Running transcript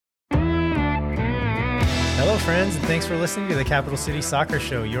Hello, friends, and thanks for listening to the Capital City Soccer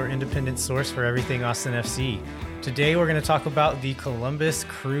Show, your independent source for everything Austin FC. Today, we're going to talk about the Columbus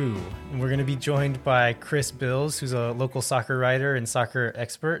Crew, and we're going to be joined by Chris Bills, who's a local soccer writer and soccer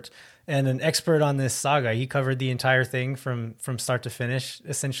expert, and an expert on this saga. He covered the entire thing from start to finish,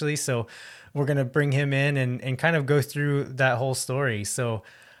 essentially. So we're going to bring him in and kind of go through that whole story. So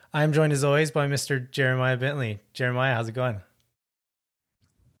I'm joined, as always, by Mr. Jeremiah Bentley. Jeremiah, how's it going?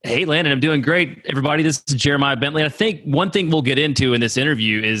 Hey, Landon, I'm doing great. Everybody, this is Jeremiah Bentley. And I think one thing we'll get into in this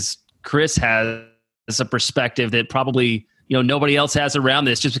interview is Chris has a perspective that probably, nobody else has around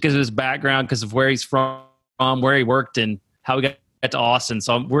this, just because of his background, because of where he's from, where he worked, and how we got to Austin.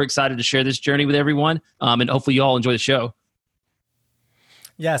 So we're excited to share this journey with everyone, and hopefully you all enjoy the show.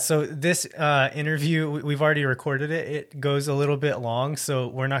 Yeah, so this interview, we've already recorded it. It goes a little bit long, so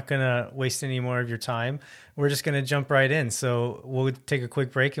we're not going to waste any more of your time. We're just going to jump right in. So we'll take a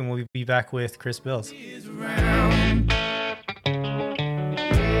quick break, and we'll be back with Chris Bills. We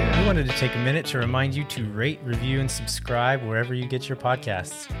wanted to take a minute to remind you to rate, review, and subscribe wherever you get your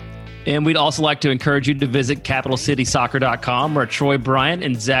podcasts. And we'd also like to encourage you to visit CapitalCitySoccer.com, where Troy Bryant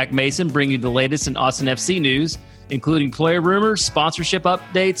and Zach Mason bring you the latest in Austin FC news, including player rumors, sponsorship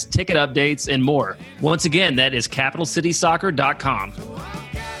updates, ticket updates, and more. Once again, that is CapitalCitySoccer.com.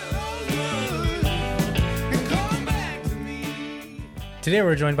 Today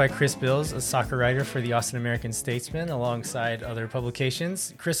we're joined by Chris Bills, a soccer writer for the Austin American-Statesman, alongside other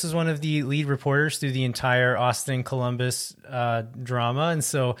publications. Chris is one of the lead reporters through the entire Austin-Columbus drama, and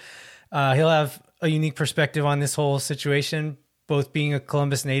so he'll have a unique perspective on this whole situation, both being a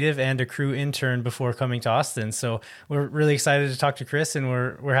Columbus native and a Crew intern before coming to Austin. So we're really excited to talk to Chris, and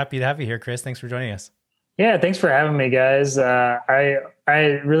we're happy to have you here, Chris. Thanks for joining us. Yeah, thanks for having me, guys. I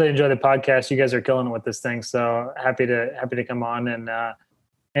really enjoy the podcast. You guys are killing it with this thing, so happy to come on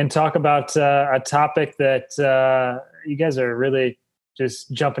and talk about a topic that you guys are really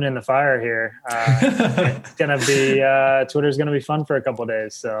just jumping in the fire here. It's gonna be Twitter's gonna be fun for a couple of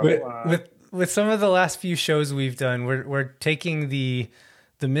days. So with some of the last few shows we've done, we're taking the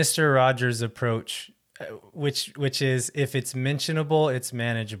Mr. Rogers approach, which is, if it's mentionable, it's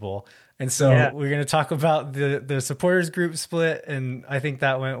manageable. And so We're going to talk about the supporters group split, and I think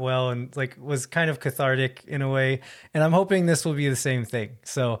that went well and was kind of cathartic in a way. And I'm hoping this will be the same thing.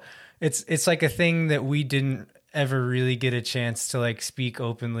 So it's like a thing that we didn't ever really get a chance to speak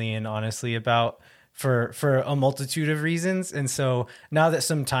openly and honestly about for a multitude of reasons. And so now that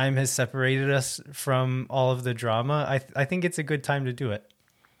some time has separated us from all of the drama, I think it's a good time to do it.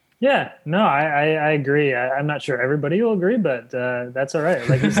 Yeah, no, I agree. I'm not sure everybody will agree, but that's all right.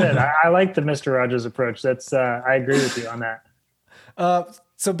 Like you said, I like the Mr. Rogers approach. I agree with you on that.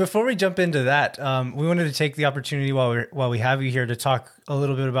 So before we jump into that, we wanted to take the opportunity while we have you here to talk a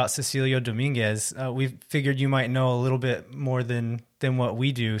little bit about Cecilio Dominguez. We figured you might know a little bit more than what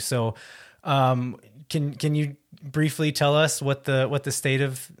we do. So can you briefly tell us what the state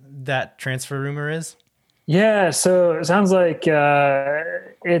of that transfer rumor is? Yeah, so it sounds like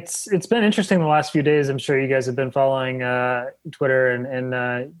it's been interesting the last few days. I'm sure you guys have been following Twitter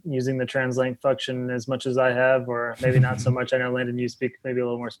and using the translate function as much as I have, or maybe not so much. I know, Landon, you speak maybe a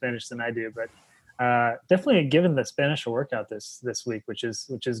little more Spanish than I do, but definitely given the Spanish a workout this week, which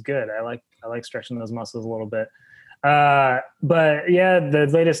is good. I like stretching those muscles a little bit. But yeah, the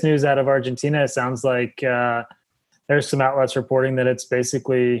latest news out of Argentina sounds like there's some outlets reporting that it's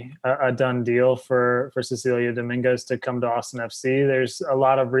basically a done deal for Cecilio Dominguez to come to Austin FC. There's a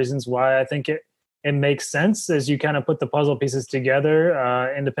lot of reasons why I think it makes sense as you kind of put the puzzle pieces together.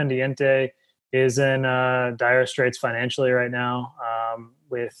 Independiente is in dire straits financially right now,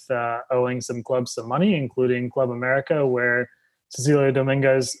 with owing some clubs some money, including Club America, where Cecilio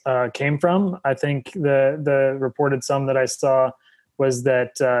Dominguez came from. I think the reported sum that I saw was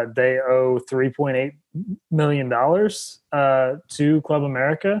that they owe $3.8 million to Club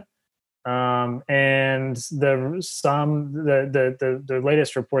America, and the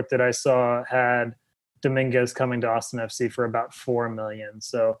latest report that I saw had Dominguez coming to Austin FC for about $4 million.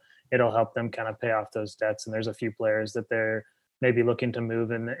 So it'll help them kind of pay off those debts. And there's a few players that they're maybe looking to move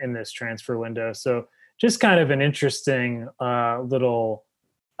in this transfer window. So just kind of an interesting little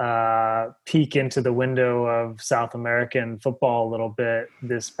peek into the window of South American football a little bit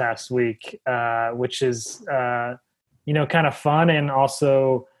this past week, which is, kind of fun. And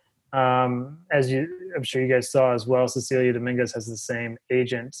also, I'm sure you guys saw as well, Cecilio Dominguez has the same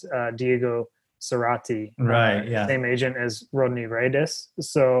agent, Diego Cerati, right? Yeah. Same agent as Rodney Redes.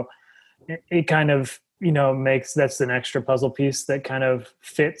 So it kind of, that's an extra puzzle piece that kind of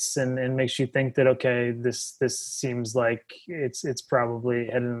fits and makes you think that, okay, this seems like it's probably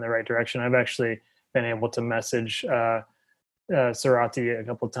headed in the right direction. I've actually been able to message Cerati a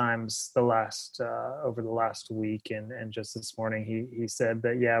couple times over the last week, and just this morning he said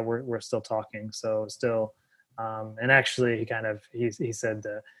that yeah, we're still talking, so still, and actually he said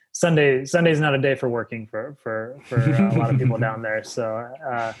Sunday's not a day for working for a lot of people down there, so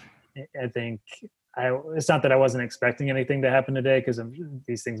I think it's not that I wasn't expecting anything to happen today, because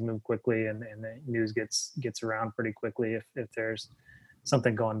these things move quickly and the news gets around pretty quickly if there's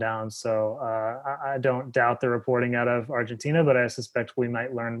something going down. So I don't doubt the reporting out of Argentina, but I suspect we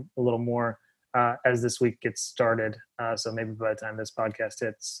might learn a little more as this week gets started. So maybe by the time this podcast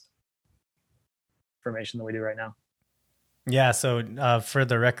hits, information than we do right now. Yeah. So for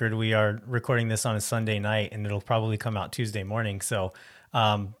the record, we are recording this on a Sunday night, and it'll probably come out Tuesday morning. So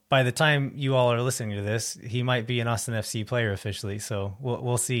by the time you all are listening to this, he might be an Austin FC player officially. So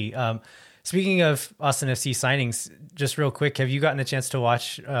we'll see. Speaking of Austin FC signings, just real quick, have you gotten a chance to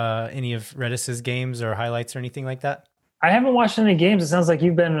watch any of Redis's games or highlights or anything like that? I haven't watched any games. It sounds like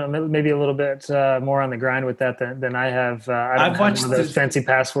you've been maybe a little bit more on the grind with that than I have. I've watched one of those fancy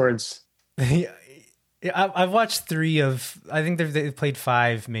passwords. I've watched I think they've played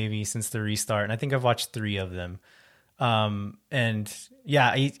 5 maybe since the restart, and I think I've watched 3 of them. And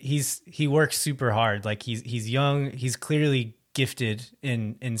yeah, he works super hard. Like he's young. He's clearly gifted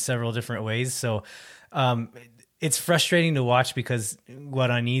in several different ways. So it's frustrating to watch because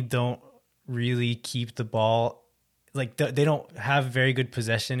Guarani don't really keep the ball. Like they don't have very good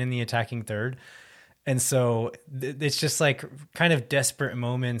possession in the attacking third. And so it's just like kind of desperate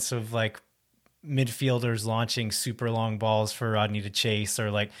moments of like midfielders launching super long balls for Rodney to chase, or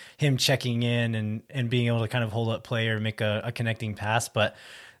like him checking in and being able to kind of hold up play or make a connecting pass. But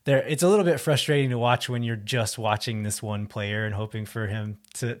it's a little bit frustrating to watch when you're just watching this one player and hoping for him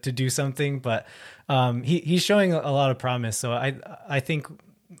to do something. But he's showing a lot of promise. So I think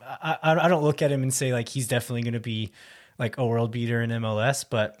I don't look at him and say like he's definitely going to be like a world beater in MLS,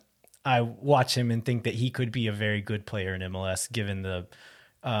 but I watch him and think that he could be a very good player in MLS given the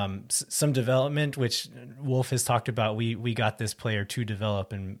some development, which Wolf has talked about. We got this player to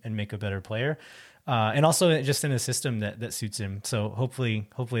develop and make a better player. And also just in a system that suits him. So hopefully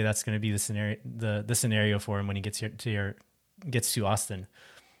that's going to be the scenario for him when he gets to Austin.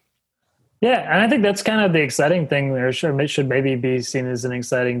 Yeah, and I think that's kind of the exciting thing there. Should maybe be seen as an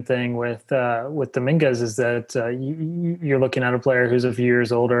exciting thing with Dominguez, is that you're looking at a player who's a few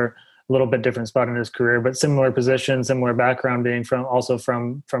years older, a little bit different spot in his career, but similar position, similar background, being from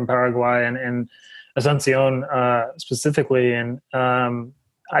Paraguay and Asuncion specifically. And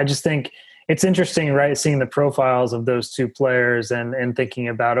I just think it's interesting, right, seeing the profiles of those two players and thinking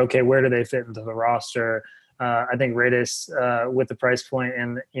about, okay, where do they fit into the roster? I think Redis with the price point,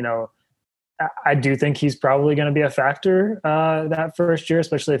 and I do think he's probably going to be a factor that first year,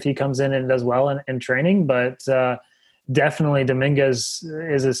 especially if he comes in and does well in training. But definitely Dominguez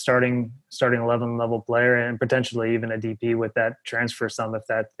is a starting 11 level player, and potentially even a DP with that transfer sum if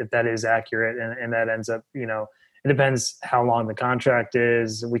that is accurate, and that ends up, it depends how long the contract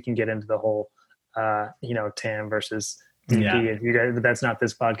is. We can get into the whole TAM versus DP. Yeah. If you guys, but that's not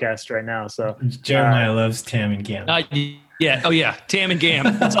this podcast right now. So Jeremiah loves TAM and GAM. Yeah. Oh yeah. TAM and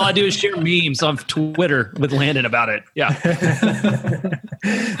GAM. That's all I do is share memes on Twitter with Landon about it. Yeah.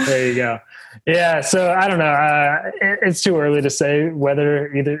 There you go. Yeah. So I don't know. It's too early to say whether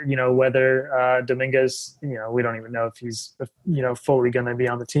Dominguez, we don't even know if he's, fully going to be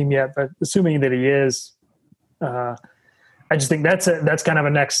on the team yet, but assuming that he is, I just think that's kind of a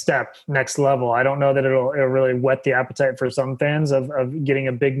next level. I don't know that it'll really whet the appetite for some fans of getting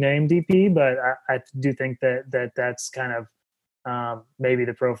a big name DP, but I do think that's kind of maybe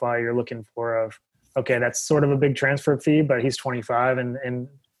the profile you're looking for of, okay, that's sort of a big transfer fee, but he's 25 and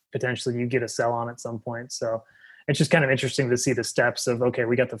potentially you get a sell on at some point. So it's just kind of interesting to see the steps of, okay,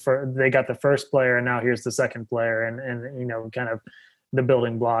 they got the first player and now here's the second player and kind of the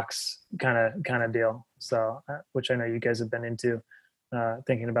building blocks kind of deal. So, which I know you guys have been into,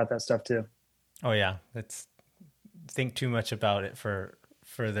 thinking about that stuff too. Oh yeah. Think too much about it for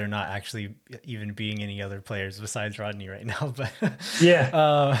there not actually even being any other players besides Rodney right now. But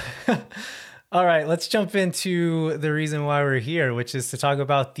yeah. All right, let's jump into the reason why we're here, which is to talk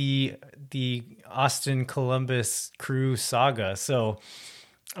about the Austin Columbus Crew saga. So,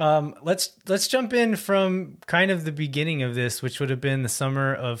 let's jump in from kind of the beginning of this, which would have been the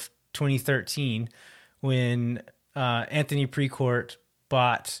summer of 2013, when Anthony Precourt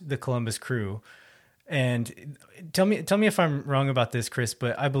bought the Columbus Crew. And tell me if I'm wrong about this, Chris,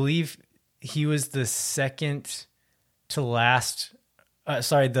 but I believe he was the second to last.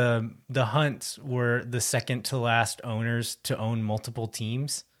 The Hunts were the second to last owners to own multiple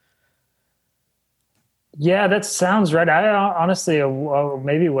teams. Yeah, that sounds right. I honestly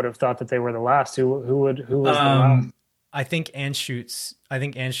maybe would have thought that they were the last. Who was the last? I think Anschutz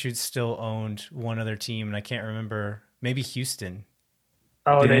still owned one other team, and I can't remember. Maybe Houston.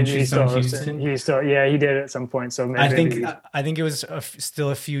 Oh, Did he Anschutz own still Houston? he still yeah, he did at some point. So maybe I think it was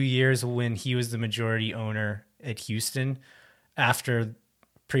still a few years when he was the majority owner at Houston after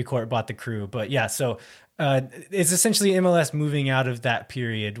Precourt bought the Crew. But yeah, so it's essentially MLS moving out of that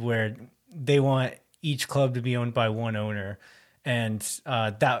period where they want each club to be owned by one owner, and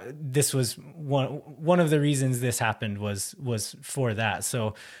that this was one of the reasons this happened was for that.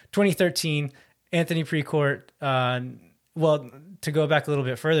 So 2013, Anthony Precourt. Well, to go back a little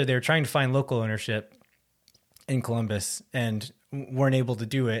bit further, they were trying to find local ownership in Columbus and weren't able to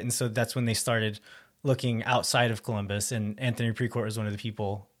do it, and so that's when they started looking outside of Columbus. And Anthony Precourt was one of the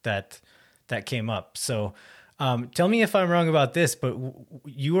people that came up. So tell me if I'm wrong about this, but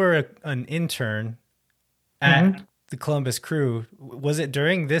you were an intern at the Columbus Crew. Was it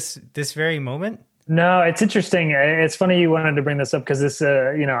during this very moment? No, it's interesting. It's funny you wanted to bring this up because this,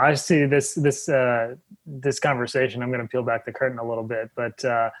 I see this conversation. I'm going to peel back the curtain a little bit, but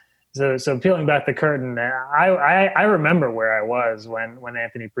so peeling back the curtain, I remember where I was when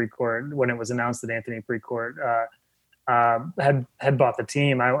Anthony Precourt, when it was announced that Anthony Precourt had bought the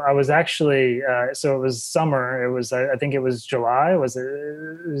team. I was actually so it was summer. It was I think it was July. Was it?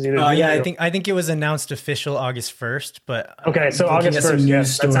 Yeah, I think it was announced official August 1st. But okay, so August 1st.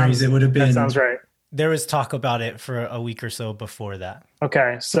 News stories. It would have been. That sounds right. There was talk about it for a week or so before that.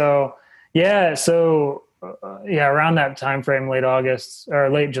 Okay, so around that time frame, late August or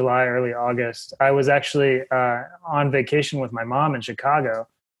late July, early August, I was actually on vacation with my mom in Chicago.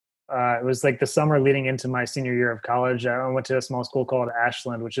 It was like the summer leading into my senior year of college. I went to a small school called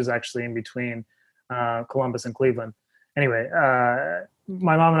Ashland, which is actually in between Columbus and Cleveland. Anyway,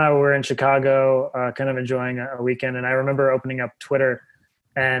 my mom and I were in Chicago, kind of enjoying a weekend, and I remember opening up Twitter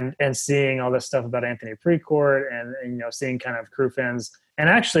and seeing all this stuff about Anthony Precourt and seeing kind of Crew fans. And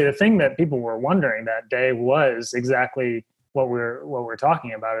actually the thing that people were wondering that day was exactly what we're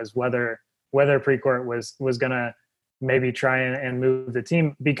talking about, is whether Precourt was going to maybe try and move the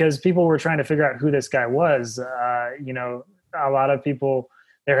team, because people were trying to figure out who this guy was. A lot of people,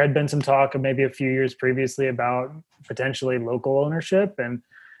 there had been some talk of maybe a few years previously about potentially local ownership. And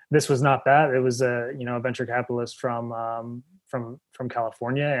this was not that. It was a venture capitalist from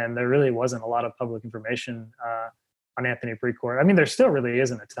California, and there really wasn't a lot of public information on Anthony Precourt. I mean, there still really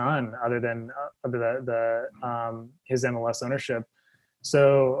isn't a ton other than the his MLS ownership.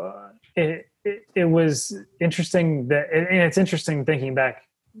 So it was interesting and it's interesting thinking back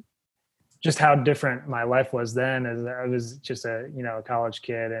just how different my life was then, as I was just a college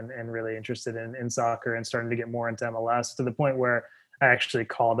kid and really interested in soccer and starting to get more into MLS, to the point where I actually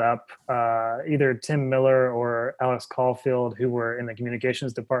called up either Tim Miller or Alex Caulfield, who were in the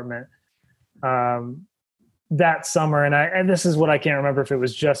communications department that summer. And this is what I can't remember if it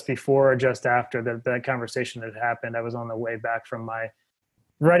was just before or just after that conversation had happened. I was on the way back from my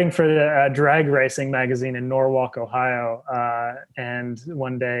writing for the drag racing magazine in Norwalk, Ohio. And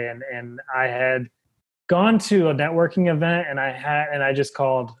one day, and I had gone to a networking event, and I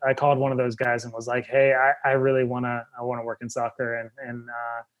called one of those guys and was like, hey, I really want to work in soccer. And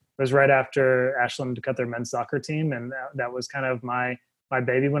it was right after Ashland cut their men's soccer team. And that was kind of my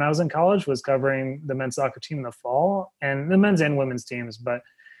baby when I was in college, was covering the men's soccer team in the fall, and the men's and women's teams. But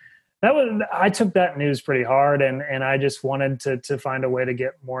I took that news pretty hard, and I just wanted to find a way to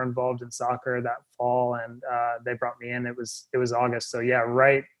get more involved in soccer that fall. And they brought me in. It was August. So yeah,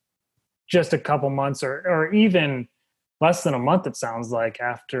 right. Just a couple months or even less than a month, it sounds like,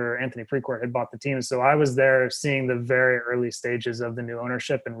 after Anthony Precourt had bought the team. So I was there seeing the very early stages of the new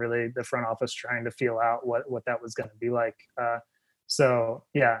ownership, and really the front office trying to feel out what that was going to be like. So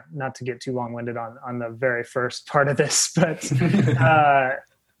yeah, not to get too long-winded on the very first part of this, but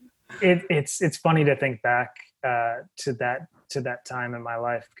it's funny to think back to that time in my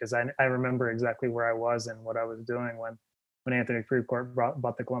life, because I remember exactly where I was and what I was doing when Anthony Precourt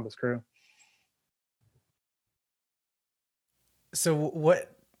bought the Columbus Crew. So what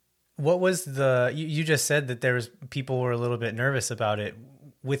was you just said that there was people were a little bit nervous about it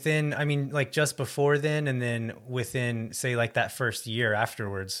within, I mean, like just before then, and then within, say, like that first year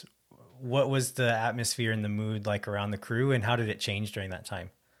afterwards, what was the atmosphere and the mood like around the Crew, and how did it change during that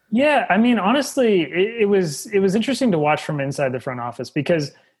time? Yeah, I mean, honestly, it was interesting to watch from inside the front office,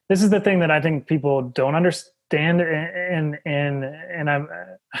 because this is the thing that I think people don't understand, and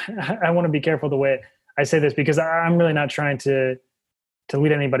I want to be careful the way I say this, because I'm really not trying to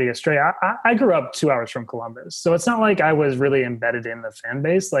lead anybody astray. I grew up 2 hours from Columbus, so it's not like I was really embedded in the fan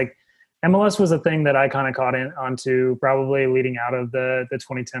base. Like, MLS was a thing that I kind of caught onto probably leading out of the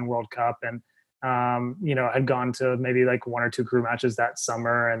 2010 World Cup, and had gone to maybe like one or two crew matches that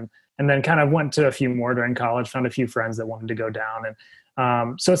summer, and then kind of went to a few more during college. Found a few friends that wanted to go down, and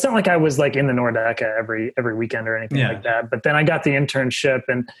so it's not like I was like in the Nordeca every weekend or anything like that. But then I got the internship,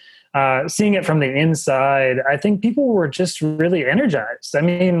 and seeing it from the inside, I think people were just really energized. I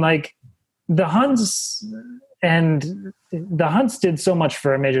mean, like the Hunts did so much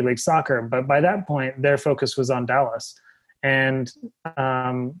for Major League Soccer, but by that point, their focus was on Dallas. And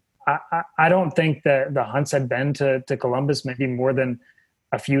I don't think that the Hunts had been to Columbus maybe more than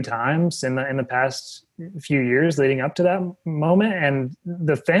a few times in the past few years leading up to that moment. And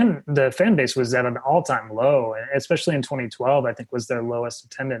the fan base was at an all-time low, especially in 2012, I think was their lowest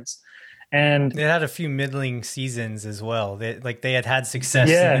attendance. And they had a few middling seasons as well. They had success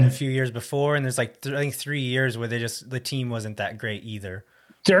in a few years before, and there's I think 3 years where the team wasn't that great either.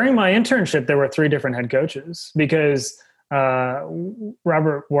 During my internship, there were 3 different head coaches because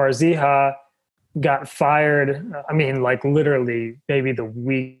Robert Warzija got fired. I mean, like literally maybe the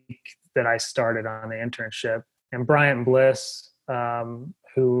week that I started on the internship, and Brian Bliss,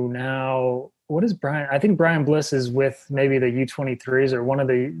 who now. What is Brian? I think Brian Bliss is with maybe the U23s or one of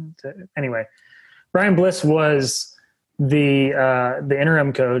anyway, Brian Bliss was the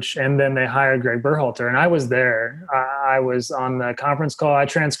interim coach, and then they hired Greg Berhalter, and I was there. I was on the conference call. I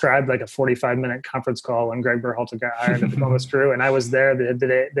transcribed like a 45-minute conference call when Greg Berhalter got hired at the Columbus Crew, and I was there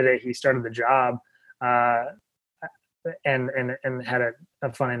the day he started the job, and had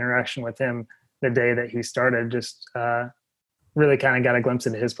a fun interaction with him the day that he started. Just really kind of got a glimpse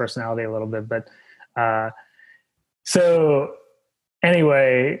into his personality a little bit. But so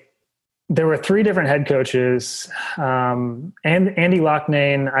anyway, there were 3 different head coaches. And Andy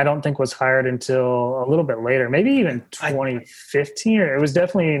Loughnane, I don't think was hired until a little bit later, maybe even 2015. Or it was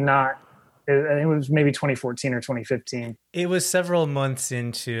definitely not. I think it was maybe 2014 or 2015. It was several months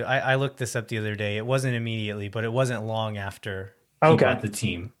into. I looked this up the other day. It wasn't immediately, but it wasn't long after he got the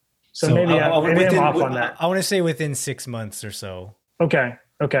team. So maybe I'm off on that. I want to say within 6 months or so. Okay.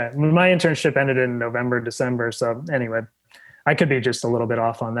 My internship ended in November, December. So anyway, I could be just a little bit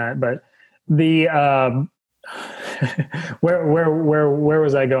off on that. But the where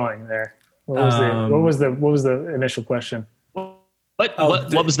was I going there? What was the initial question? What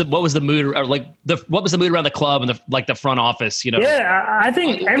was the mood, or what was the mood around the club and the front office? Yeah, I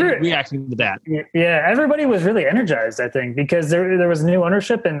think reacting to that. Yeah, everybody was really energized. I think because there was new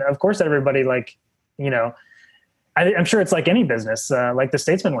ownership, and of course everybody I'm sure it's like any business. Like the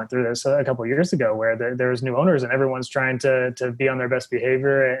Statesman went through this a couple of years ago, where there was new owners and everyone's trying to be on their best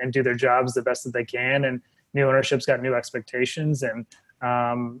behavior and do their jobs the best that they can, and new ownership's got new expectations, and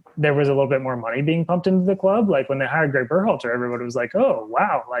there was a little bit more money being pumped into the club. Like when they hired Greg Berhalter, everybody was like, oh,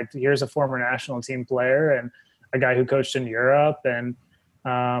 wow, like here's a former national team player and a guy who coached in Europe. And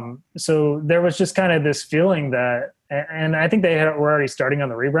so there was just kind of this feeling that, and I think were already starting on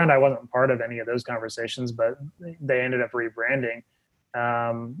the rebrand. I wasn't part of any of those conversations, but they ended up rebranding.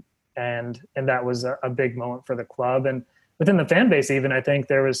 And that was a big moment for the club. And within the fan base, even, I think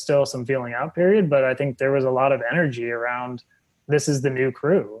there was still some feeling out period, but I think there was a lot of energy around this is the new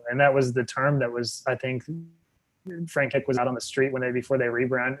Crew. And that was the term that was, I think Frank Hick was out on the street before they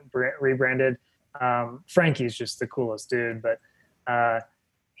rebranded. Frankie's just the coolest dude, but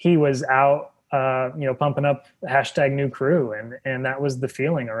he was out, pumping up #new Crew. And that was the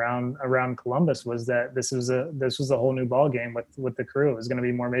feeling around Columbus, was that this was a whole new ball game with the Crew. It was going to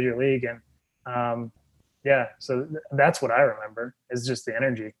be more Major League. And so that's what I remember, is just the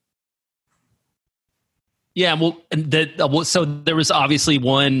energy. Yeah, so there was obviously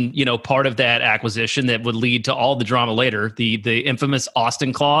one, part of that acquisition that would lead to all the drama later, the infamous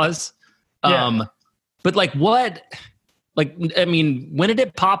Austin clause. Yeah. But when did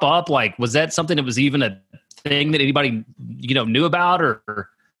it pop up? Like, was that something that was even a thing that anybody, knew about, or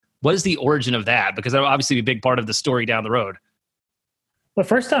what is the origin of that? Because that would obviously be a big part of the story down the road. The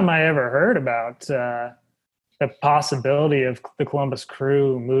first time I ever heard about the possibility of the Columbus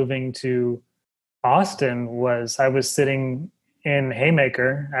Crew moving to Austin was I was sitting in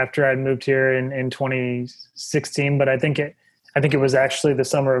Haymaker after I'd moved here in 2016, but I think it was actually the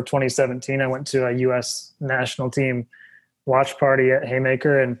summer of 2017. I went to a U.S. national team watch party at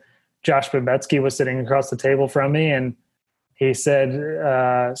Haymaker, and Josh Babetsky was sitting across the table from me, and he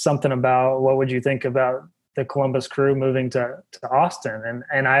said something about, what would you think about the Columbus Crew moving to Austin?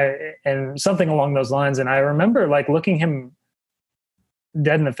 And something along those lines. And I remember looking him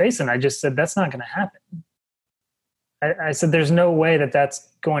dead in the face, and I just said, that's not going to happen. I said, there's no way that's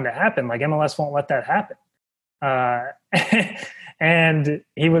going to happen. Like, MLS won't let that happen. And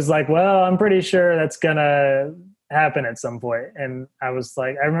he was like, well, I'm pretty sure that's going to happen at some point. And I was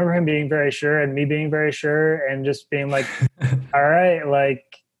like, I remember him being very sure and me being very sure and just being like, all right, like,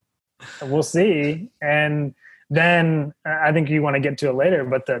 we'll see. And then I think you want to get to it later,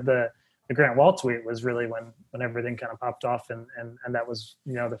 but the Grant Wall tweet was really when everything kind of popped off. And that was,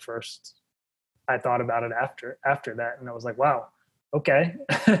 the first I thought about it after that. And I was like, wow, okay.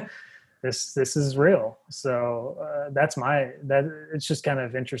 This is real. So it's just kind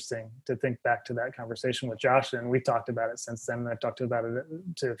of interesting to think back to that conversation with Josh. And we've talked about it since then. I've talked about it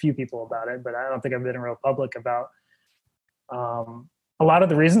to a few people about it, but I don't think I've been real public about a lot of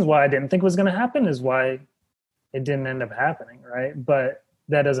the reasons why I didn't think was going to happen is why it didn't end up happening. Right. But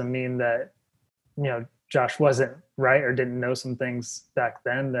that doesn't mean that, Josh wasn't right or didn't know some things back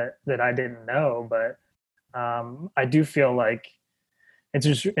then that I didn't know. But I do feel like it's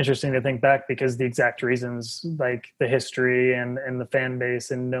just interesting to think back because the exact reasons, like the history and the fan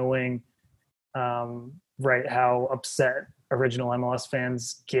base and knowing, right, how upset original MLS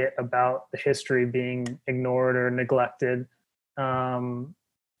fans get about the history being ignored or neglected. And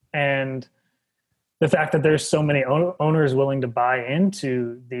the fact that there's so many owners willing to buy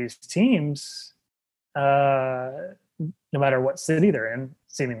into these teams, no matter what city they're in,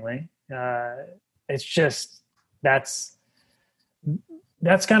 seemingly, it's just, that's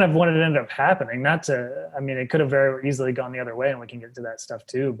kind of what it ended up happening. It could have very easily gone the other way, and we can get to that stuff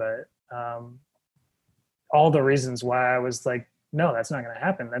too. But all the reasons why I was like, no, that's not going to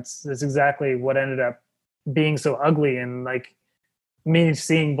happen. That's exactly what ended up being so ugly. And like me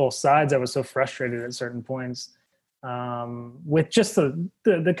seeing both sides, I was so frustrated at certain points with just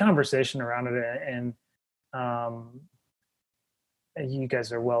the conversation around it. And you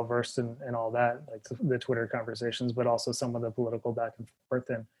guys are well versed in all that, like the Twitter conversations, but also some of the political back and forth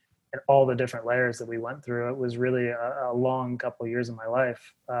and all the different layers that we went through. It was really a long couple of years of my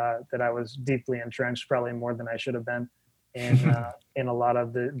life that I was deeply entrenched, probably more than I should have been in a lot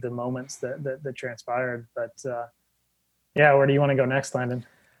of the moments that transpired. But where do you want to go next, Landon?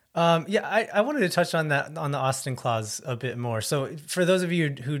 I wanted to touch on that, on the Austin clause a bit more. So for those of you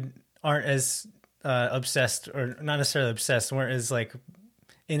who aren't as obsessed, or not necessarily obsessed, weren't as like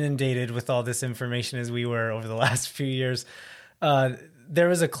inundated with all this information as we were over the last few years, there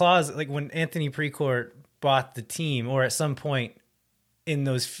was a clause like when Anthony Precourt bought the team, or at some point in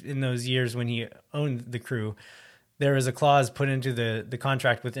those years when he owned the Crew, there was a clause put into the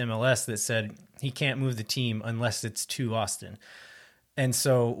contract with MLS that said he can't move the team unless it's to Austin. And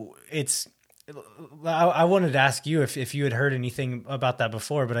so I wanted to ask you if you had heard anything about that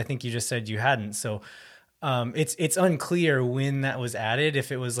before, but I think you just said you hadn't. So it's unclear when that was added,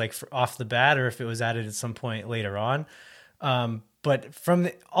 if it was like off the bat or if it was added at some point later on. But from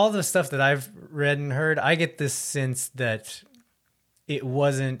all the stuff that I've read and heard, I get this sense that it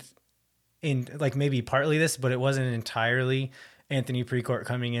wasn't in, like, maybe partly this, but it wasn't entirely Anthony Precourt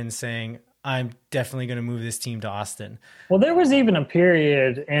coming in saying, I'm definitely going to move this team to Austin. Well, there was even a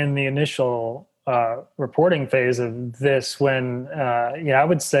period in the initial reporting phase of this when, I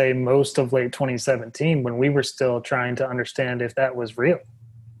would say most of late 2017, when we were still trying to understand if that was real,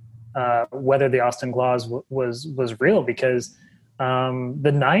 whether the Austin clause was real, because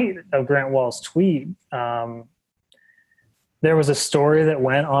the night of Grant Wall's tweet, there was a story that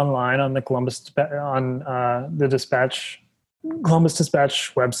went online on the Columbus Dispatch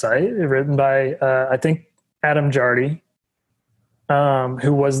website, written by I think Adam Jardy,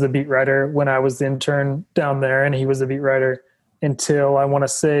 who was the beat writer when I was the intern down there, and he was the beat writer until I want to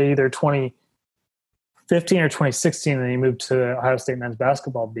say either 2015 or 2016, and he moved to Ohio State men's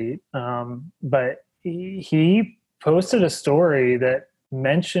basketball beat. But he posted a story that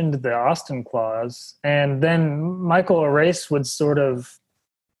mentioned the Austin clause, and then Michael Arrace would sort of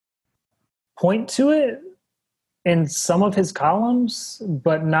point to it in some of his columns,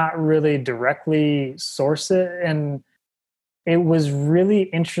 but not really directly source it. And it was really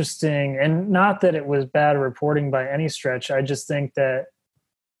interesting, and not that it was bad reporting by any stretch. I just think that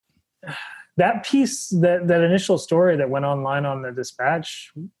piece, that initial story that went online on the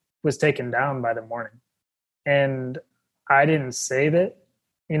Dispatch, was taken down by the morning. And I didn't save it,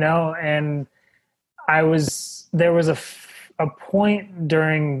 and there was a point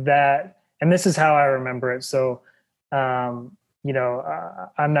during that, and this is how I remember it. So, I'm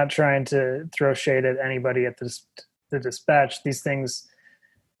not trying to throw shade at anybody at the Dispatch. These things,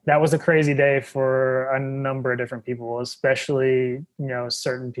 that was a crazy day for a number of different people, especially,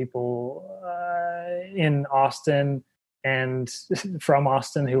 certain people in Austin and from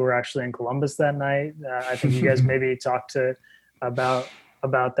Austin who were actually in Columbus that night. I think you guys maybe talked about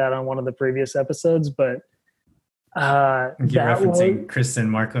that on one of the previous episodes, but You're referencing Kristen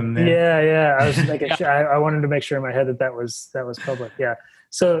Markham there. Yeah. I was making sure. I wanted to make sure in my head that was public. Yeah.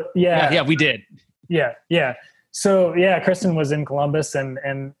 So yeah, we did. Yeah. So yeah, Kristen was in Columbus, and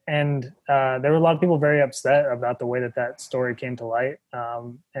there were a lot of people very upset about the way that story came to light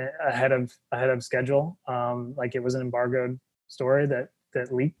ahead of schedule. Like it was an embargoed story that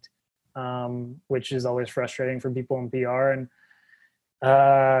leaked, which is always frustrating for people in PR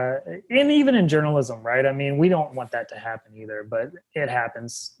and even in journalism, right? I mean, we don't want that to happen either, but it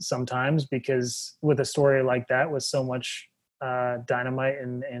happens sometimes because with a story like that, with so much dynamite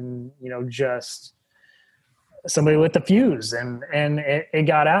and just somebody lit the fuse and it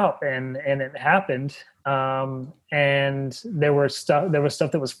got out and it happened. And there was stuff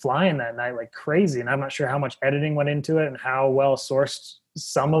that was flying that night like crazy. And I'm not sure how much editing went into it and how well sourced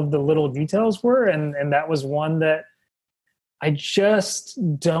some of the little details were. And that was one that I just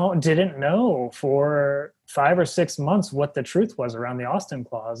didn't know for 5 or 6 months what the truth was around the Austin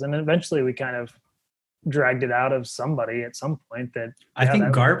clause. And eventually we kind of dragged it out of somebody at some point that I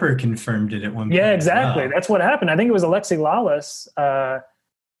think Garber confirmed it at one point. Yeah, exactly. That's what happened. I think it was Alexi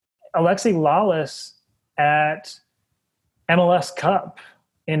Lalas at MLS Cup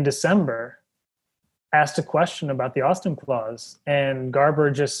in December asked a question about the Austin clause, and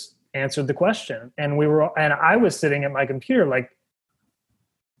Garber just answered the question. And I was sitting at my computer like,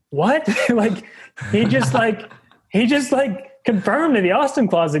 what? Like he just confirmed that the Austin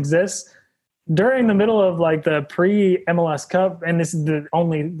clause exists during the middle of like the pre MLS Cup. And this is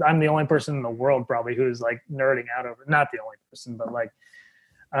I'm the only person in the world probably who's like nerding out over, not the only person, but like,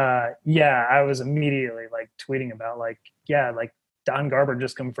 I was immediately like tweeting about like Don Garber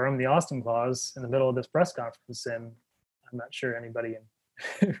just confirmed the Austin clause in the middle of this press conference. And I'm not sure anybody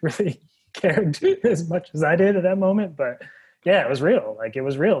really cared as much as I did at that moment, but yeah, it was real. Like it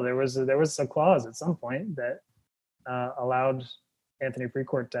was real. There was a clause at some point that allowed Anthony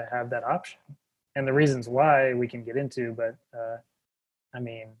Precourt to have that option, and the reasons why we can get into, but I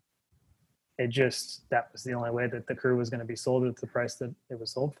mean, that was the only way that the crew was going to be sold at the price that it was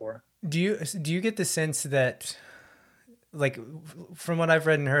sold for. Do you get the sense that, like, from what I've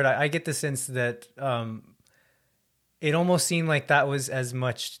read and heard, I get the sense that it almost seemed like that was as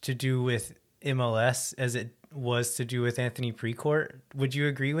much to do with MLS as it was to do with Anthony Precourt. Would you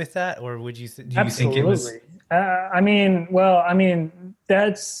agree with that, or would you? Do you think it was? I mean,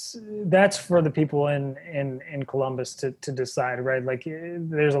 that's for the people in Columbus to decide, right? Like,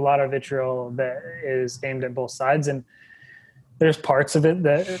 there's a lot of vitriol that is aimed at both sides, and there's parts of it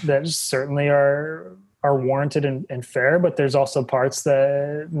that certainly are warranted and fair, but there's also parts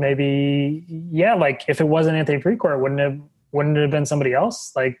that maybe, like if it wasn't Anthony Precourt, wouldn't it have been somebody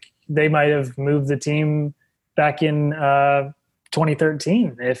else? Like they might have moved the team back in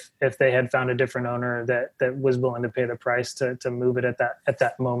 2013 if they had found a different owner that was willing to pay the price to move it at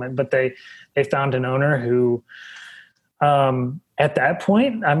that moment. But they found an owner who at that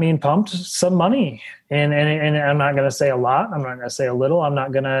point, I mean, pumped some money, and I'm not going to say a lot. I'm not going to say a little. I'm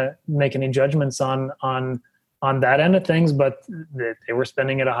not going to make any judgments on that end of things, but they were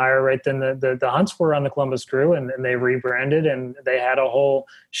spending at a higher rate than the Hunts were on the Columbus Crew, and they rebranded, and they had a whole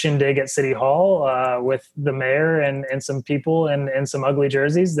shindig at City Hall with the mayor and some people and some ugly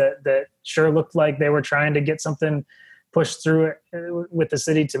jerseys that sure looked like they were trying to get something pushed through with the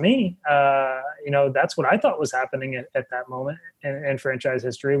city. To me, that's what I thought was happening at that moment in franchise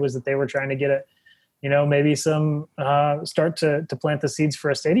history, was that they were trying to get maybe some start to plant the seeds for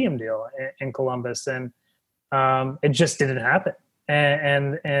a stadium deal in Columbus, and it just didn't happen.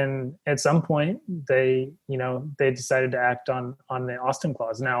 And at some point they decided to act on the Austin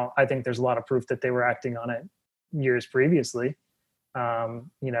clause. Now, I think there's a lot of proof that they were acting on it years previously.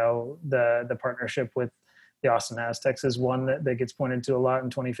 The partnership with the Austin Aztecs is one that gets pointed to a lot in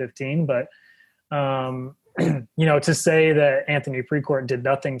 2015. But, to say that Anthony Precourt did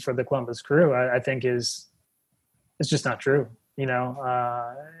nothing for the Columbus Crew, I think it's just not true.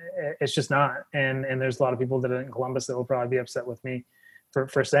 It's just not. And there's a lot of people that are in Columbus that will probably be upset with me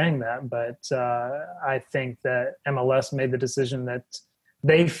for saying that. But I think that MLS made the decision that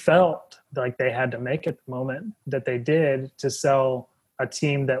they felt like they had to make at the moment that they did to sell a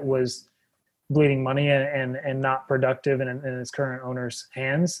team that was bleeding money and not productive in its current owner's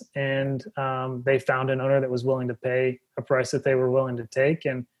hands. And they found an owner that was willing to pay a price that they were willing to take.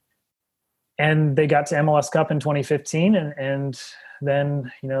 And they got to MLS Cup in 2015, and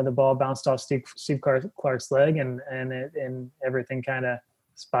then the ball bounced off Steve Clark's leg, and everything kind of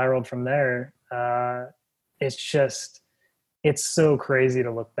spiraled from there. It's so crazy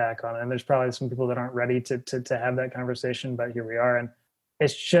to look back on it, and there's probably some people that aren't ready to have that conversation, but here we are. And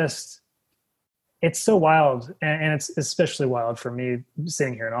it's just, it's so wild, and it's especially wild for me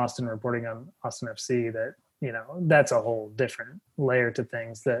sitting here in Austin reporting on Austin FC that, you know, that's a whole different layer to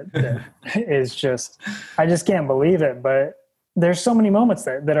things that is just, I just can't believe it. But there's so many moments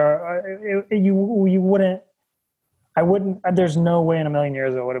that are, you wouldn't, there's no way in a million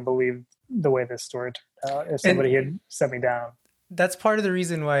years I would have believed the way this story turned out if somebody had set me down. That's part of the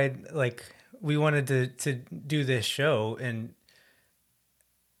reason why, like, we wanted to do this show, and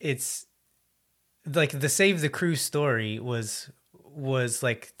it's like the Save the Crew story was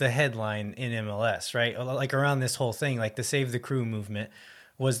like the headline in MLS, right? Like around this whole thing, like the Save the Crew movement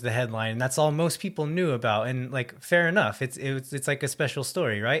was the headline, and that's all most people knew about. And like, fair enough, it's like a special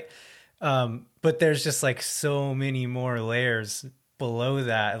story, right? But there's just like so many more layers below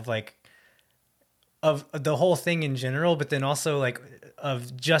that of like of the whole thing in general, but then also like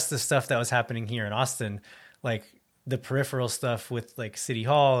of just the stuff that was happening here in Austin, like the peripheral stuff with like City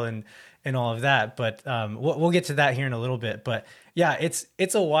Hall and all of that. But we'll get to that here in a little bit. But yeah,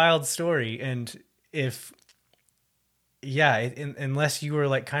 it's a wild story, and unless you were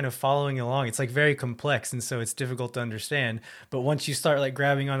like kind of following along, it's like very complex, and so it's difficult to understand. But once you start like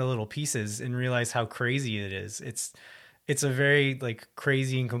grabbing onto little pieces and realize how crazy it is, it's a very like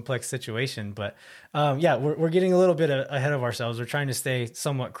crazy and complex situation. But we're getting a little bit ahead of ourselves. We're trying to stay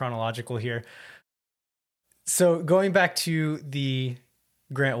somewhat chronological here. So going back to the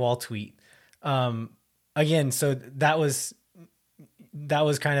Grant Wahl tweet, again, so that was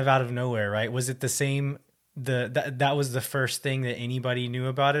kind of out of nowhere, right? Was it the same? That was the first thing that anybody knew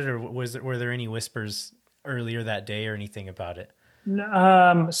about it, or were there any whispers earlier that day or anything about it?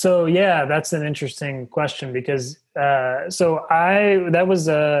 So yeah, that's an interesting question because I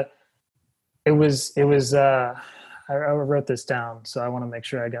wrote this down, so I want to make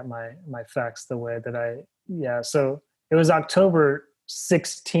sure I got my facts the way that so it was October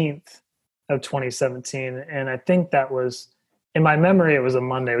 16th of 2017, and I think that was, in my memory, it was a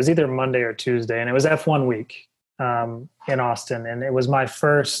Monday. It was either Monday or Tuesday, and it was F1 week in Austin, and it was my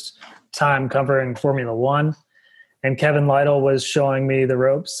first time covering Formula One. And Kevin Lytle was showing me the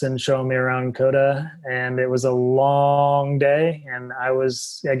ropes and showing me around COTA, and it was a long day. And I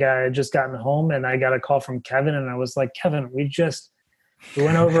had just gotten home, and I got a call from Kevin, and I was like, Kevin, we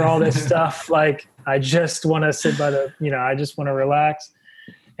went over all this stuff. Like, I just want to sit by I just want to relax.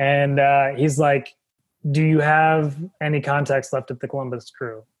 And he's like, do you have any contacts left at the Columbus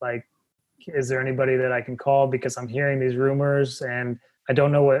Crew? Like, is there anybody that I can call? Because I'm hearing these rumors, and I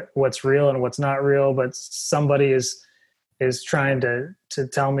don't know what's real and what's not real, but somebody is trying to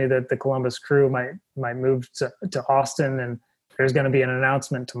tell me that the Columbus Crew might move to Austin, and there's going to be an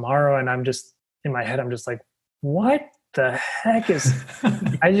announcement tomorrow. And I'm just, in my head, I'm just like, what the heck is,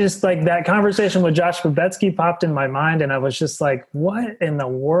 I just, like, that conversation with Josh Babetsky popped in my mind, and I was just like, what in the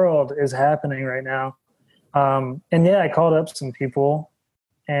world is happening right now? And yeah, I called up some people,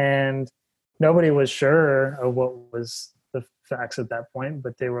 and nobody was sure of what was the facts at that point,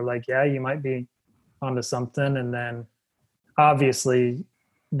 but they were like, yeah, you might be onto something. And then obviously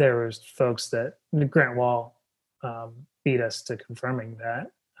there was folks that Grant Wahl beat us to confirming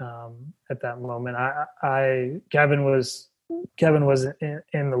that at that moment. Kevin was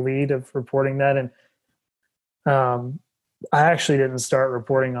in the lead of reporting that, and I actually didn't start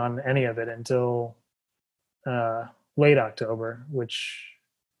reporting on any of it until late October, which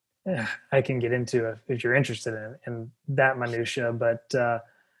I can get into if you're interested in that minutia. But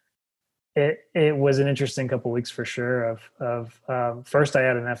it was an interesting couple of weeks for sure. Of first, I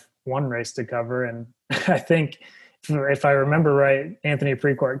had an F1 race to cover, and I think if I remember right, Anthony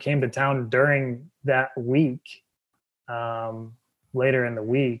Precourt came to town during that week, later in the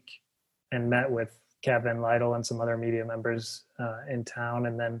week, and met with Kevin Lytle and some other media members in town,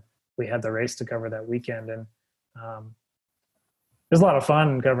 and then we had the race to cover that weekend. And it was a lot of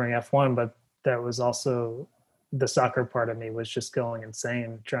fun covering F1, but that was also the soccer part of me was just going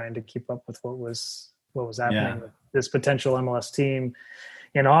insane, trying to keep up with what was happening with this potential MLS team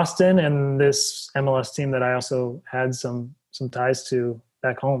in Austin, and this MLS team that I also had some ties to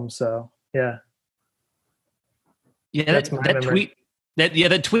back home. So yeah. Yeah, that tweet.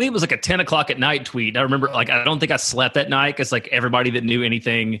 That tweet was like a 10 o'clock at night tweet. I remember, like, I don't think I slept that night because, like, everybody that knew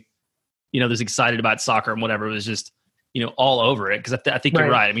anything, was excited about soccer and whatever, was just, all over it. Because I think you're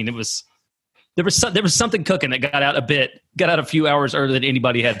right. I mean, there was something cooking that got out a few hours earlier than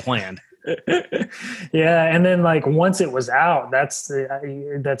anybody had planned. Yeah, and then, like, once it was out, that's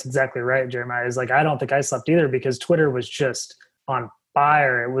exactly right, Jeremiah. Is like, I don't think I slept either because Twitter was just on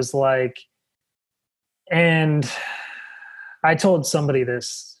fire. It was like, and I told somebody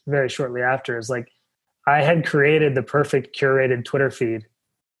this very shortly after, is like, I had created the perfect curated Twitter feed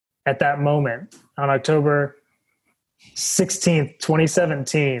at that moment on October 16th,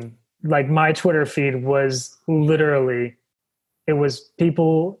 2017, like my Twitter feed was literally, it was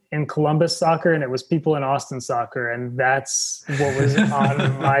people in Columbus soccer and it was people in Austin soccer. And that's what was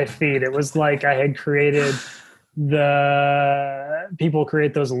on my feed. It was like I had created the people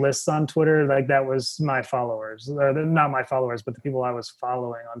create those lists on Twitter. Like that was my followers, or not my followers, but the people I was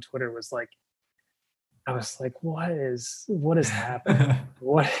following on Twitter was like, I was like, what is happening?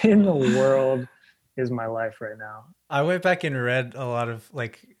 What in the world is my life right now? I went back and read a lot of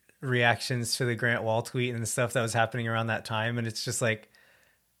like reactions to the Grant Wall tweet and the stuff that was happening around that time. And it's just like,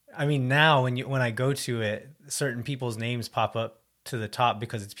 I mean, now when I go to it, certain people's names pop up to the top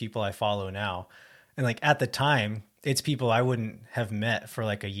because it's people I follow now. And like at the time, it's people I wouldn't have met for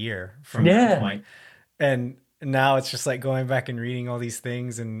like a year from that point. And now it's just like going back and reading all these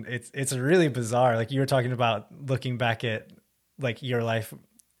things, and it's really bizarre. Like you were talking about looking back at like your life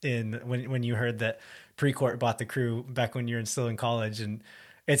in when you heard that Precourt bought the Crew back when you're still in college, and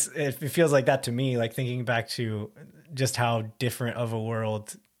it feels like that to me, like thinking back to just how different of a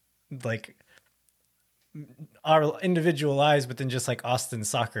world like our individual lives, but then just like Austin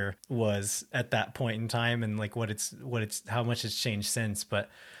soccer was at that point in time, and like what it's how much it's changed since. But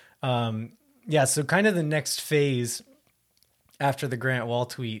yeah, so kind of the next phase after the Grant Wall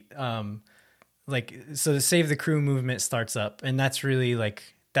tweet, like so the Save the Crew movement starts up, and that's really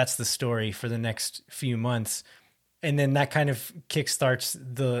like that's the story for the next few months. And then that kind of kickstarts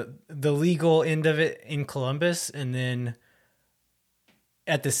the legal end of it in Columbus, and then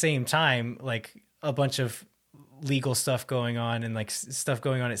at the same time, like a bunch of legal stuff going on and like stuff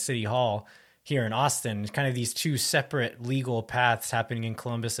going on at City Hall here in Austin, kind of these two separate legal paths happening in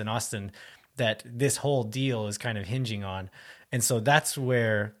Columbus and Austin that this whole deal is kind of hinging on. And so that's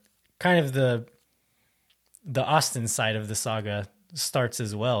where kind of the Austin side of the saga starts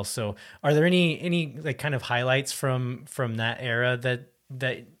as well. So are there any like kind of highlights from that era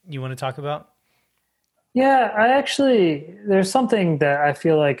that you want to talk about? Yeah, there's something that I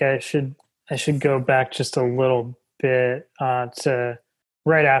feel like I should go back just a little bit to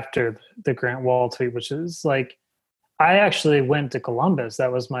right after the Grant Wall tweet, which is like, I actually went to Columbus.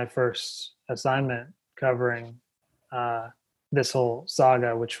 That was my first assignment covering this whole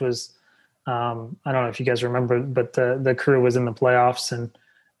saga, which was, I don't know if you guys remember, but the Crew was in the playoffs, and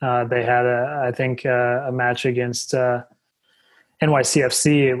they had a match against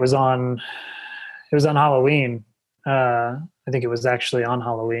NYCFC. It was on Halloween. I think it was actually on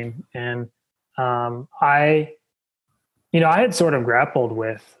Halloween. And I had sort of grappled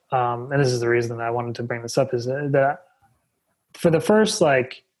with, and this is the reason that I wanted to bring this up, is that for the first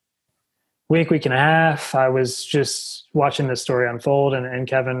like week and a half, I was just watching this story unfold, and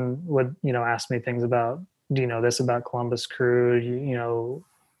Kevin would, ask me things about, do you know this about Columbus Crew? You know,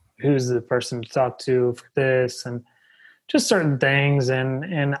 who's the person to talk to for this? And just certain things.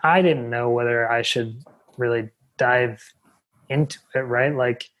 And I didn't know whether I should really dive into it, right?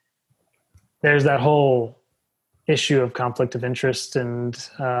 Like there's that whole issue of conflict of interest, and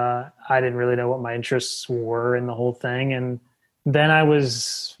I didn't really know what my interests were in the whole thing. And then I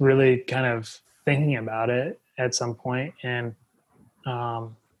was really kind of thinking about it at some point, and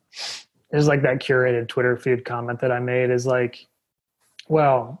there's like that curated Twitter feed comment that I made is like,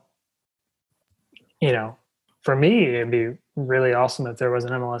 well, for me, it'd be really awesome if there was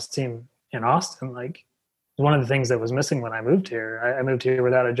an MLS team in Austin. Like one of the things that was missing when I moved here. I moved here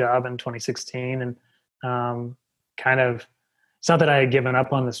without a job in 2016, and kind of, it's not that I had given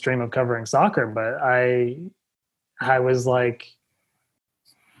up on the stream of covering soccer, but I was like,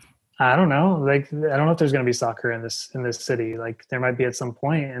 I don't know. Like, I don't know if there's going to be soccer in this city. Like there might be at some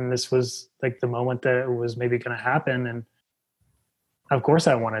point, and this was like the moment that it was maybe going to happen. And of course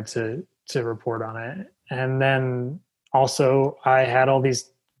I wanted to report on it. And then also I had all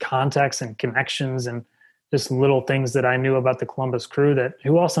these contacts and connections and just little things that I knew about the Columbus Crew, that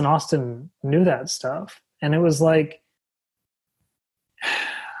who else in Austin knew that stuff. And it was like,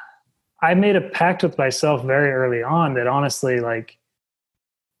 I made a pact with myself very early on that honestly, like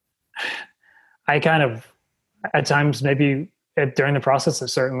I kind of, at times, maybe during the process,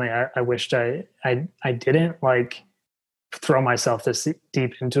 certainly I wished I didn't like throw myself this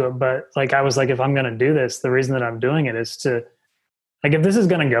deep into it. But like, I was like, if I'm going to do this, the reason that I'm doing it is to, like, if this is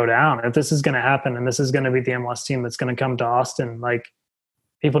going to go down, if this is going to happen, and this is going to be the MLS team that's going to come to Austin, like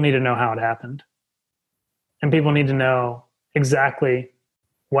people need to know how it happened. And people need to know exactly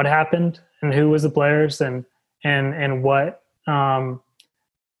what happened and who was the players and what,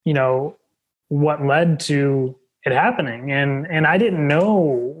 what led to it happening. And I didn't know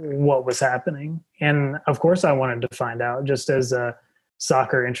what was happening. And of course I wanted to find out, just as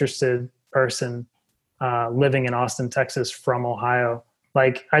soccer interested person living in Austin, Texas from Ohio.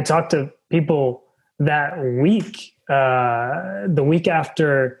 Like I talked to people that week, the week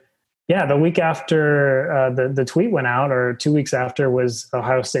after the tweet went out, or 2 weeks after, was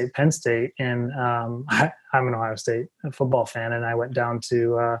Ohio State, Penn State. And I'm an Ohio State football fan, and I went down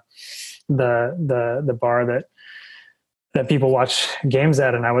to the bar that people watch games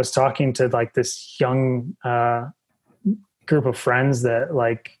at, and I was talking to like this young group of friends that,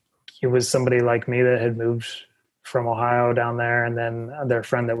 like, it was somebody like me that had moved from Ohio down there, and then their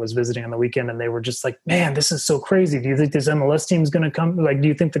friend that was visiting on the weekend, and they were just like, man, this is so crazy. Do you think this MLS team is going to come? Like, do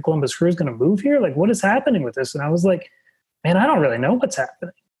you think the Columbus Crew is going to move here? Like, what is happening with this? And I was like, man, I don't really know what's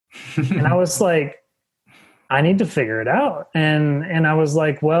happening. And I was like, I need to figure it out. And I was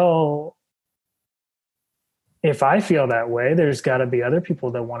like, well, if I feel that way, there's got to be other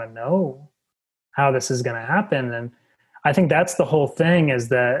people that want to know how this is going to happen. And I think that's the whole thing, is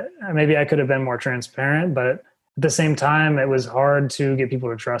that maybe I could have been more transparent, but at the same time, it was hard to get people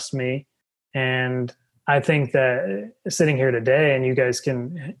to trust me. And I think that sitting here today, and you guys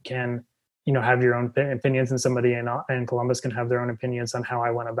can have your own opinions, and somebody in Columbus can have their own opinions on how I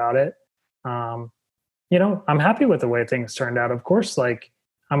went about it. I'm happy with the way things turned out. Of course, like,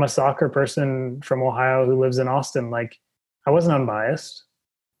 I'm a soccer person from Ohio who lives in Austin. Like, I wasn't unbiased.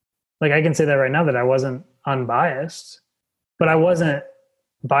 Like, I can say that right now, that I wasn't unbiased, but I wasn't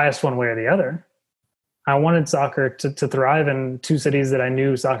biased one way or the other. I wanted soccer to thrive in two cities that I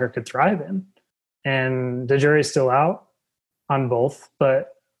knew soccer could thrive in. And the jury's still out on both,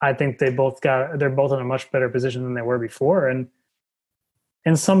 but I think they're both in a much better position than they were before. And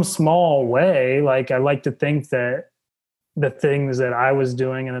in some small way, like, I like to think that the things that I was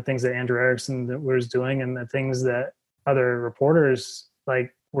doing, and the things that Andrew Erickson was doing, and the things that other reporters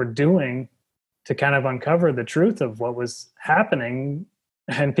like were doing to kind of uncover the truth of what was happening,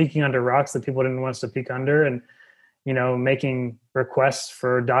 and peeking under rocks that people didn't want us to peek under, and, making requests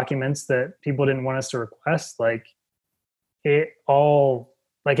for documents that people didn't want us to request. Like, it all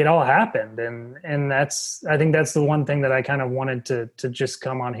happened. And I think that's the one thing that I kind of wanted to just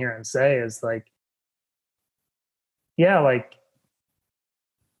come on here and say, is like, yeah, like,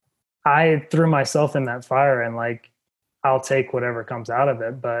 I threw myself in that fire, and like, I'll take whatever comes out of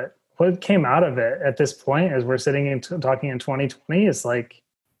it. But what came out of it at this point, as we're sitting and talking in 2020, is like,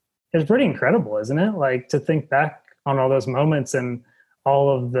 it's pretty incredible, isn't it? Like, to think back on all those moments, and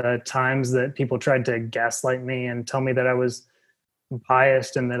all of the times that people tried to gaslight me and tell me that I was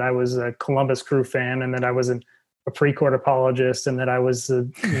biased, and that I was a Columbus Crew fan, and that I was a pre-court apologist, and that I was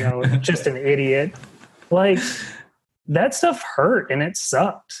just an idiot. Like, that stuff hurt, and it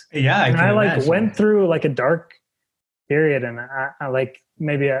sucked. Yeah. I went through like a dark period, and I like,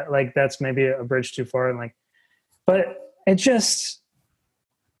 maybe that's maybe a bridge too far. And like, but it just,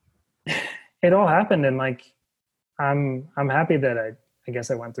 it all happened. And like, I'm happy that I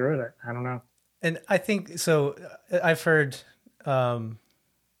guess I went through it. I don't know. And I think, so I've heard, I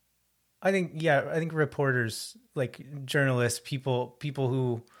think reporters, like journalists, people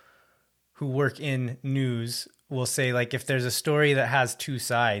who work in news will say, like, if there's a story that has two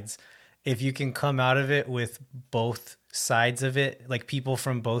sides, if you can come out of it with both sides of it, like people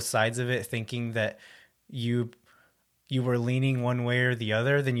from both sides of it thinking that you were leaning one way or the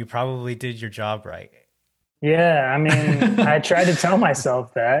other, then you probably did your job right. Yeah. I mean, I tried to tell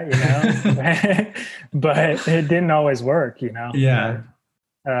myself that, but it didn't always work, Yeah.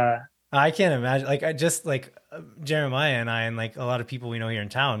 I can't imagine, like, I just, like, Jeremiah and I, and like a lot of people we know here in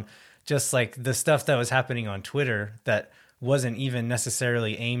town, just like the stuff that was happening on Twitter that wasn't even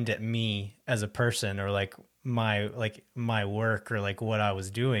necessarily aimed at me as a person, or like my work, or like what I was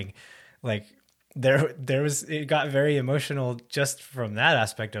doing. Like, it got very emotional just from that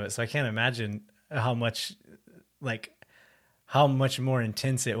aspect of it. So I can't imagine how much more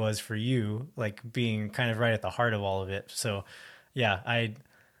intense it was for you, like being kind of right at the heart of all of it. So yeah, I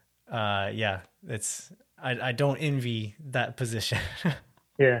don't envy that position.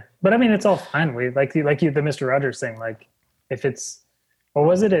 Yeah. But I mean, it's all fine. We like the Mr. Rogers thing, like, if it's, what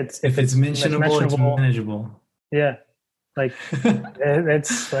was it? If it's mentionable, it's manageable. Yeah. Like,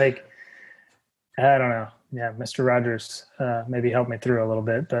 it's like, I don't know. Yeah. Mr. Rogers, maybe helped me through a little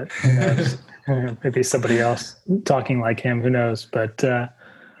bit, but who knows? Maybe somebody else talking like him, who knows? But,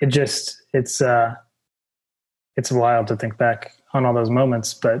 it's wild to think back on all those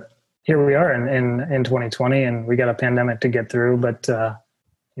moments, but here we are in 2020, and we got a pandemic to get through, but,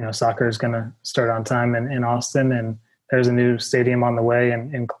 soccer is going to start on time in Austin, and there's a new stadium on the way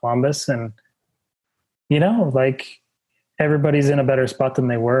in Columbus. And, like, everybody's in a better spot than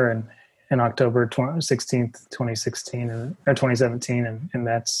they were. in October 16th, 2016 or 2017. And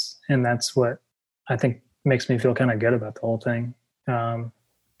that's what I think makes me feel kind of good about the whole thing.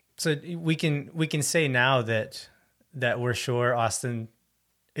 So we can say now that we're sure Austin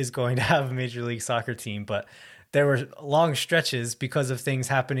is going to have a Major League Soccer team, but there were long stretches because of things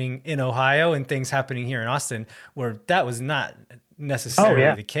happening in Ohio and things happening here in Austin where that was not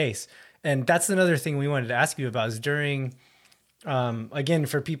necessarily the case. And that's another thing we wanted to ask you about is during, again,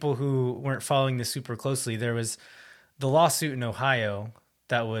 for people who weren't following this super closely, there was the lawsuit in Ohio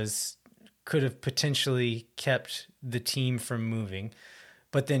that could have potentially kept the team from moving.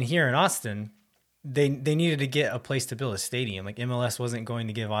 But then here in Austin, they needed to get a place to build a stadium. Like MLS wasn't going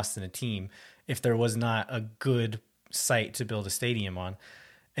to give Austin a team if there was not a good site to build a stadium on.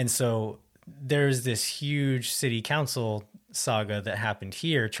 And so there's this huge city council saga that happened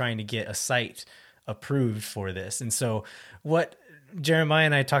here trying to get a site approved for this. And so what Jeremiah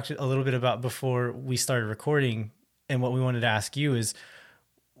and I talked a little bit about before we started recording and what we wanted to ask you is,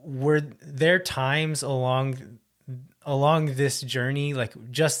 were there times along this journey, like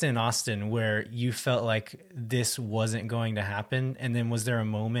just in Austin, where you felt like this wasn't going to happen? And then was there a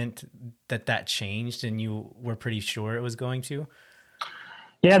moment that changed and you were pretty sure it was going to?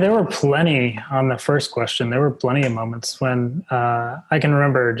 Yeah, there were plenty on the first question. There were plenty of moments when I can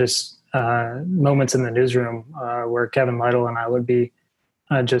remember just moments in the newsroom where Kevin Lytle and I would be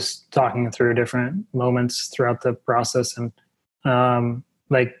just talking through different moments throughout the process. And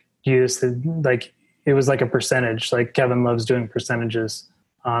it was like a percentage, like Kevin loves doing percentages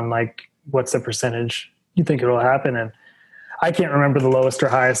on like, what's the percentage you think it'll happen? And I can't remember the lowest or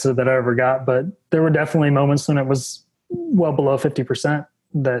highest that I ever got, but there were definitely moments when it was well below 50%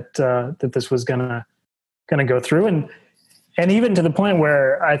 that this was gonna go through. And even to the point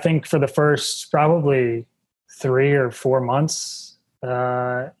where I think for the first probably 3 or 4 months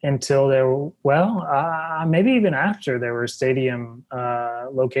until there were, maybe even after there were stadium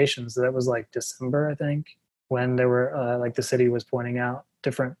locations, that was like December, I think, when there were like the city was pointing out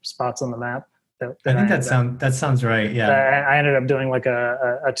different spots on the map. I think that sounds right. Yeah. I ended up doing like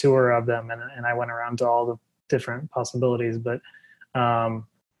a tour of them and I went around to all the different possibilities, but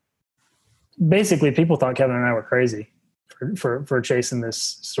basically people thought Kevin and I were crazy for chasing this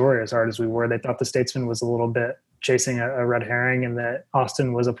story as hard as we were. They thought the Statesman was a little bit chasing a red herring and that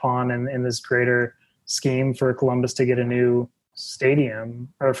Austin was a pawn in this greater scheme for Columbus to get a new stadium,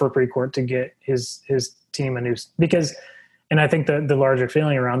 or for Precourt to get his team a new, because, and I think the larger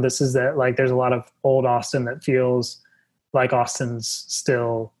feeling around this is that like there's a lot of old Austin that feels like Austin's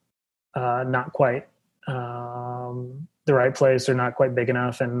still not quite the right place, or not quite big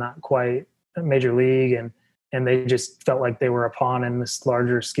enough and not quite a major league, and they just felt like they were a pawn in this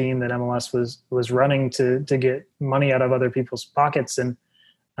larger scheme that MLS was running to get money out of other people's pockets. And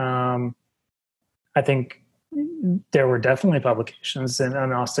I think there were definitely publications in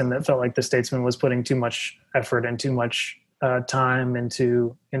Austin that felt like the Statesman was putting too much effort and too much time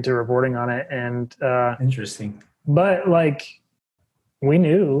into reporting on it. And interesting. But like we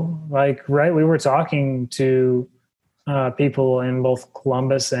knew, like, right, we were talking to people in both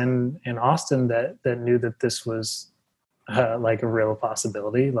Columbus and Austin that knew that this was like a real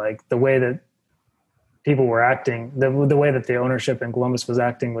possibility. Like the way that people were acting, the way that the ownership in Columbus was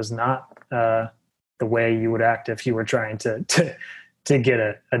acting was not the way you would act if you were trying to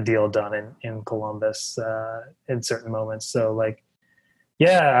get a deal done in Columbus in certain moments. So like,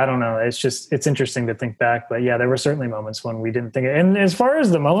 yeah, I don't know. It's interesting to think back, but yeah, there were certainly moments when we didn't think it. And as far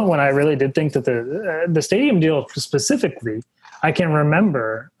as the moment when I really did think that the stadium deal specifically, I can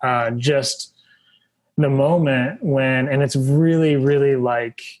remember just the moment when, and it's really, really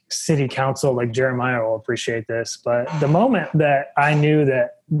like city council, like Jeremiah will appreciate this, but the moment that I knew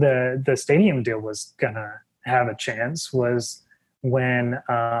that the stadium deal was gonna have a chance was when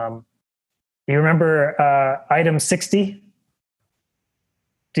you remember item 60.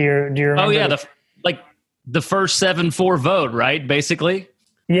 Do you remember? Oh yeah, the first 7-4 vote, right? Basically.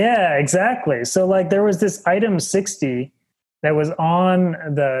 Yeah, exactly. So like there was this item 60 that was on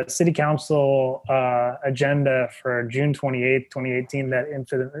the city council agenda for June 28th, 2018, that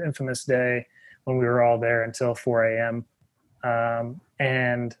infamous day when we were all there until 4 a.m.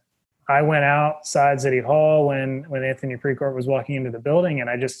 And I went outside City Hall when Anthony Precourt was walking into the building, and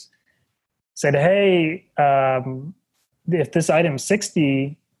I just said, hey, if this item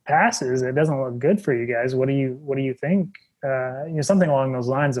 60 passes, it doesn't look good for you guys. What do you think? Something along those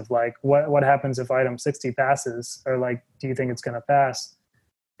lines of like, what happens if item 60 passes, or like, do you think it's going to pass?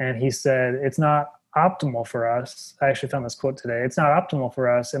 And he said, it's not optimal for us. I actually found this quote today. It's not optimal for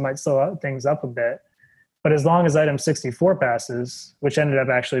us. It might slow things up a bit, but as long as item 64 passes, which ended up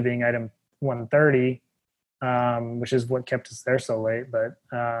actually being item 1:30, which is what kept us there so late. But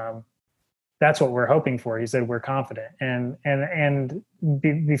that's what we're hoping for. He said we're confident, and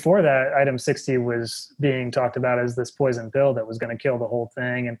before that, item 60 was being talked about as this poison pill that was going to kill the whole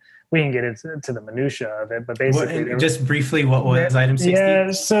thing, and we can get into the minutia of it. But basically, just briefly, what was item 60?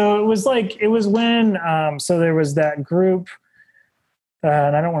 Yeah, so it was when so there was that group.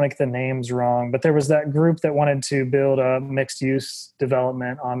 And I don't want to get the names wrong, but there was that group that wanted to build a mixed-use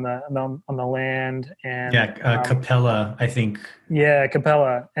development on the land, and Capella, I think. Yeah,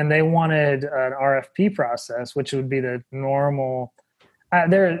 Capella, and they wanted an RFP process, which would be the normal.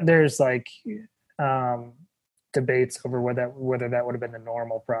 There's like debates over whether that would have been the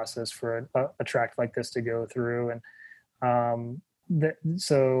normal process for a tract like this to go through, and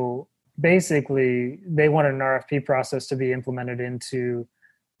so. Basically, they wanted an RFP process to be implemented into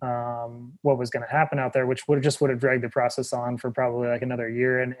what was going to happen out there, which would have dragged the process on for probably like another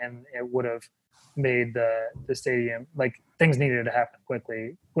year, and it would have made the stadium, like, things needed to happen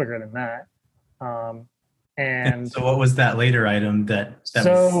quicker than that. And so, what was that later item that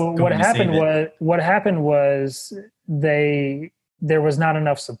so what happened was there was not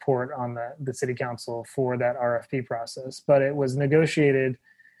enough support on the city council for that RFP process, but it was negotiated.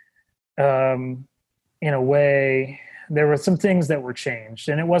 In a way, there were some things that were changed,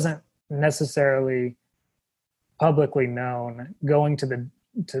 and it wasn't necessarily publicly known going to the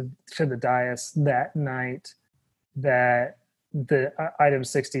dais that night that the item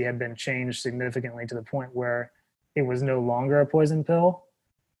 60 had been changed significantly to the point where it was no longer a poison pill.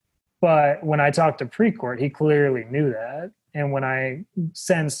 But when I talked to Precourt, he clearly knew that, and when I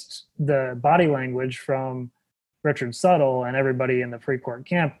sensed the body language from Richard Suttle and everybody in the Precourt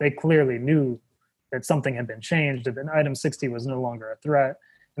camp, they clearly knew that something had been changed, that item 60 was no longer a threat,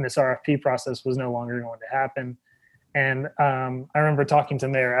 and this RFP process was no longer going to happen. And I remember talking to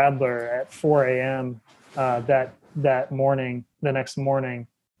Mayor Adler at 4 a.m. That morning, the next morning,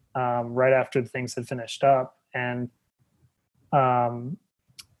 right after things had finished up. And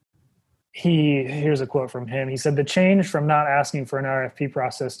here's a quote from him. He said, "The change from not asking for an RFP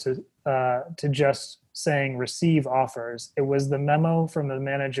process to just saying receive offers. It was the memo from the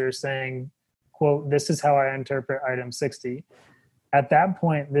manager saying, quote, this is how I interpret item 60. At that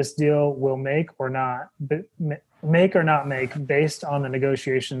point, this deal will make or not make based on the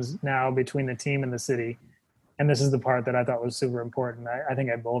negotiations now between the team and the city." And this is the part that I thought was super important. I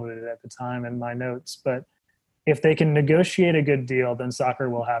think I bolded it at the time in my notes, but if they can negotiate a good deal, then soccer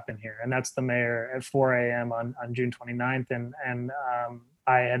will happen here. And that's the mayor at 4 a.m. on June 29th. And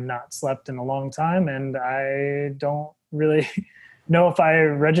I had not slept in a long time, and I don't really know if I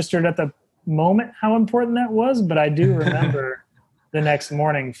registered at the moment how important that was, but I do remember the next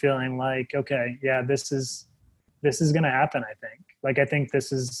morning feeling like, okay, yeah, this is going to happen. I think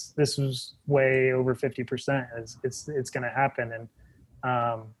this was way over 50%. It's going to happen. And,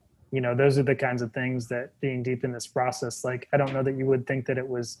 those are the kinds of things that being deep in this process, like, I don't know that you would think that it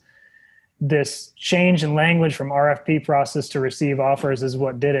was this change in language from RFP process to receive offers is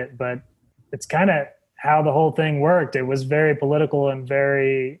what did it, but it's kind of how the whole thing worked. It was very political and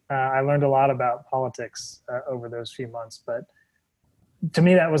very, I learned a lot about politics over those few months, but to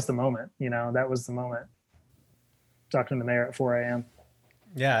me, that was the moment, that was the moment. Talking to the mayor at 4 a.m.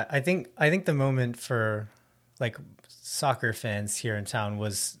 Yeah. I think the moment for like soccer fans here in town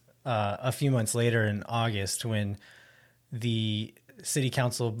was a few months later in August when the city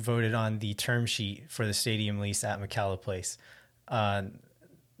council voted on the term sheet for the stadium lease at McCalla Place.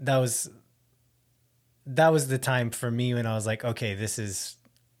 That was the time for me when I was like, okay, this is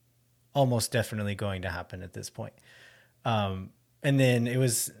almost definitely going to happen at this point. And then it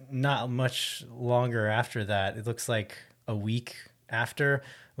was not much longer after that. It looks like a week after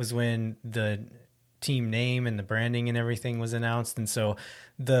was when the team name and the branding and everything was announced. And so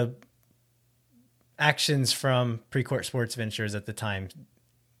the actions from Precourt Sports Ventures at the time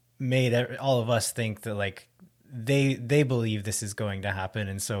made all of us think that like they believe this is going to happen.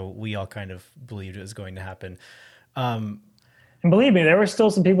 And so we all kind of believed it was going to happen. And believe me, there were still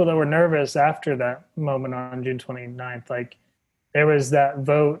some people that were nervous after that moment on June 29th. Like, there was that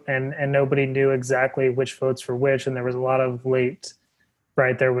vote and nobody knew exactly which votes for which. And there was a lot of right.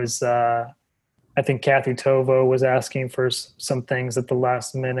 There was, I think Kathy Tovo was asking for some things at the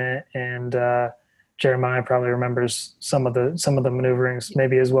last minute, and Jeremiah probably remembers some of the maneuverings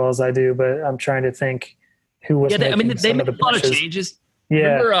maybe as well as I do, but I'm trying to think who was they made a lot of changes.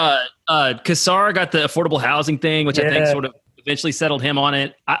 Yeah. Remember Kassar got the affordable housing thing, which I think sort of eventually settled him on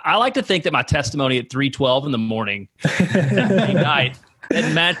it. I like to think that my testimony at 3:12 in the morning that night,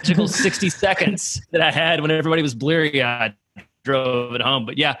 that magical 60 seconds that I had when everybody was bleary-eyed, drove it home.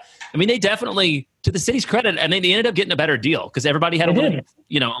 But yeah, I mean, they definitely, to the city's credit, and they ended up getting a better deal because everybody had a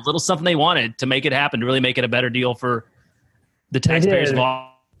little something they wanted to make it happen, to really make it a better deal for the taxpayers of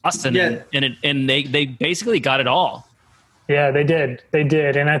Austin. Yeah. And they basically got it all. Yeah, they did.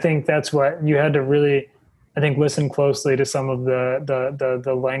 And I think that's what you had to really, I think, listen closely to some of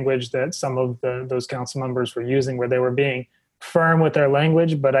the language that some of those council members were using, where they were being firm with their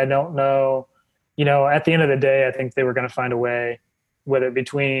language. But I don't know, at the end of the day, I think they were going to find a way, whether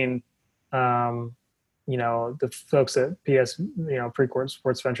between, the folks at PS, Precourt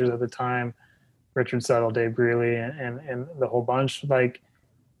Sports Ventures at the time, Richard Settle, Dave Greeley, and the whole bunch, like,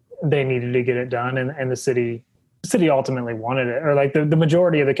 they needed to get it done. And the city ultimately wanted it, or like the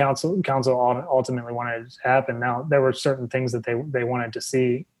majority of the council ultimately wanted it to happen. Now, there were certain things that they wanted to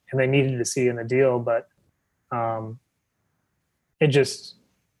see and they needed to see in the deal, but it just,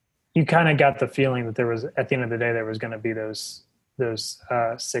 you kind of got the feeling that there was, at the end of the day, there was going to be those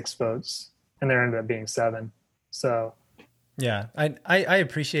 6 votes, and there ended up being 7. So yeah, I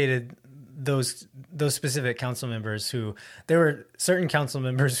appreciated those specific council members there were certain council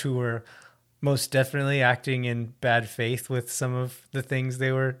members who were most definitely acting in bad faith with some of the things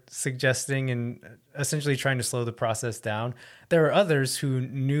they were suggesting and essentially trying to slow the process down. There were others who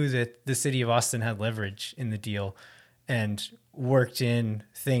knew that the city of Austin had leverage in the deal and worked in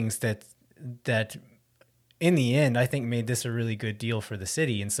things that in the end, I think made this a really good deal for the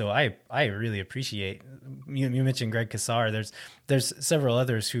city. And so I really appreciate, you mentioned Greg Kassar. There's several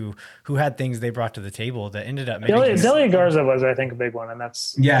others who had things they brought to the table that ended up making Delia Garza was, I think, a big one. And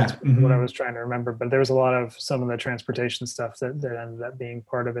that's what I was trying to remember. But there was a lot of some of the transportation stuff that ended up being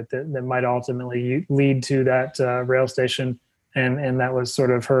part of it that might ultimately lead to that rail station. And that was sort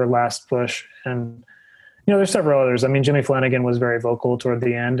of her last push. And, there's several others. I mean, Jimmy Flanagan was very vocal toward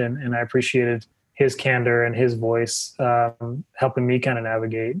the end, and I appreciated his candor and his voice, helping me kind of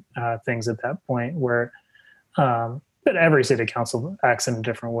navigate things at that point where, but every city council acts in a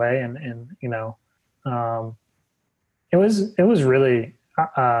different way. And it was really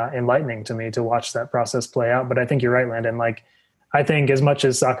enlightening to me to watch that process play out. But I think you're right, Landon. Like, I think as much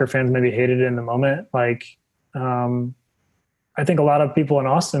as soccer fans maybe hated it in the moment, like, I think a lot of people in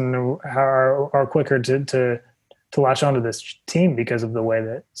Austin are quicker to latch onto this team because of the way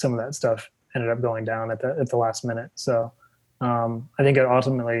that some of that stuff ended up going down at the last minute. So I think it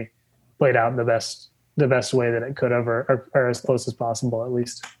ultimately played out the best way that it could have, or as close as possible, at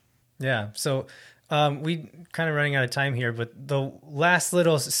least. Yeah. So we kind of running out of time here, but the last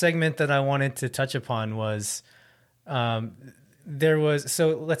little segment that I wanted to touch upon was so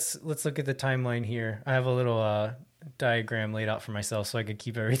let's look at the timeline here. I have a little diagram laid out for myself so I could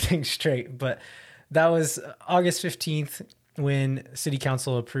keep everything straight, but that was August 15th when City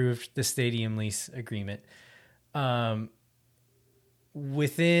Council approved the stadium lease agreement.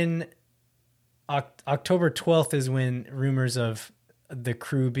 Within October 12th is when rumors of the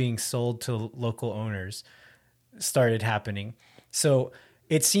crew being sold to local owners started happening. So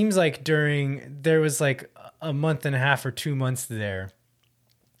it seems like there was like a month and a half or 2 months there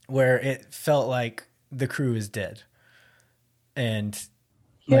where it felt like the crew is dead. And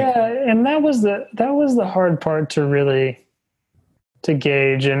and that was the hard part to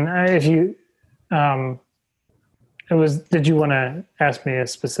gauge. And if you, did you want to ask me a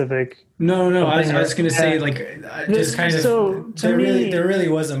specific? No. I was going to say, like, just kind of. There really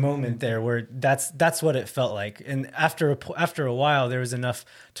was a moment there where that's what it felt like. And after a while, there was enough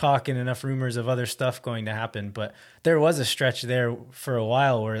talk and enough rumors of other stuff going to happen. But there was a stretch there for a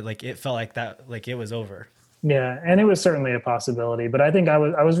while where, like, it felt like that, like it was over. Yeah, and it was certainly a possibility. But I think I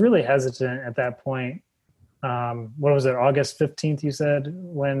was really hesitant at that point. What was it, August 15th, you said,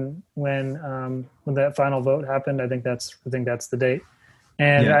 when that final vote happened? I think that's the date.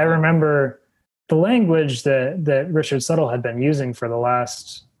 And I remember the language that Richard Settle had been using for the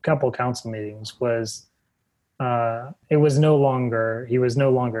last couple council meetings was he was no longer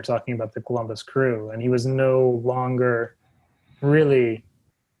talking about the Columbus Crew, and he was no longer really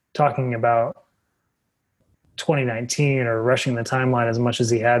talking about 2019 or rushing the timeline as much as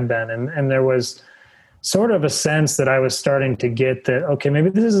he had been. And there was sort of a sense that I was starting to get that, okay, maybe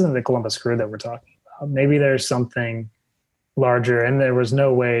this isn't the Columbus Crew that we're talking about. Maybe there's something larger, and there was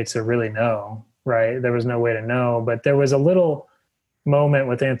no way to really know, right? There was no way to know, but there was a little moment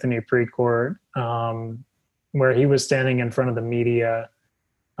with Anthony Precourt where he was standing in front of the media,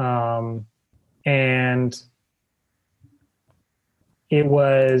 and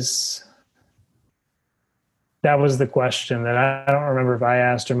that was the question that I don't remember if I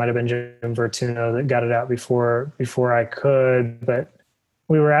asked, or might have been Jim Vertuno that got it out before I could. But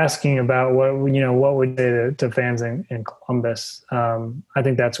we were asking about what would say to fans in Columbus. I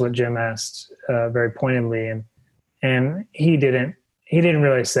think that's what Jim asked very pointedly, and he didn't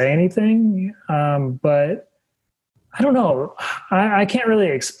really say anything. But I don't know. I can't really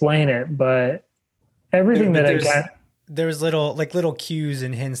explain it, but everything there was little cues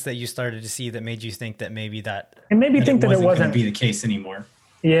and hints that you started to see that made you think that maybe that it made me think that it wasn't going to be the case anymore.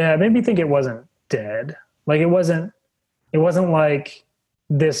 Yeah, it made me think it wasn't dead. Like it wasn't like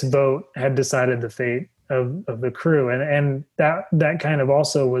this vote had decided the fate of the crew, and that kind of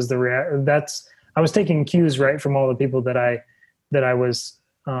also was I was taking cues right from all the people that I was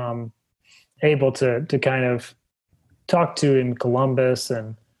able to kind of talk to in Columbus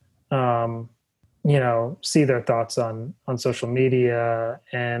and see their thoughts on social media,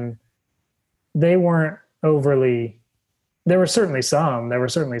 and they weren't overly. There were certainly some that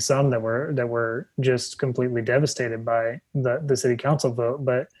were just completely devastated by the city council vote,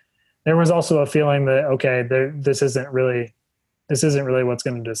 but there was also a feeling that, okay, this isn't really what's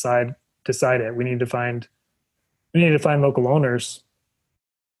going to decide it. We need to find local owners,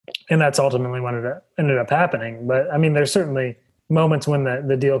 and that's ultimately what ended up happening. But I mean, there's certainly moments when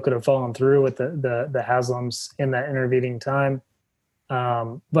the deal could have fallen through with the Haslams in that intervening time.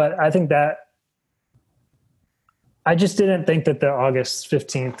 But I think that I just didn't think that the August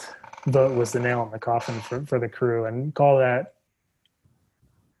 15th vote was the nail in the coffin for the crew, and call that.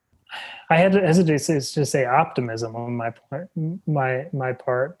 I had to hesitate to say optimism on my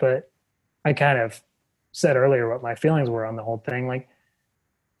part, but I kind of said earlier what my feelings were on the whole thing. Like,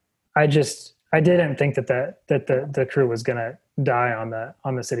 I didn't think that the crew was going to die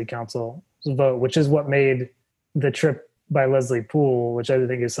on the city council vote, which is what made the trip by Leslie Poole, which I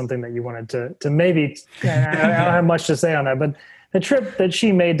think is something that you wanted to maybe, I don't have much to say on that, but the trip that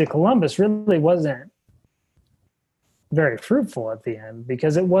she made to Columbus really wasn't very fruitful at the end,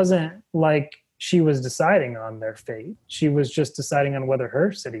 because it wasn't like she was deciding on their fate. She was just deciding on whether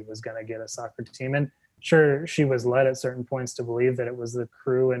her city was going to get a soccer team. And sure, she was led at certain points to believe that it was the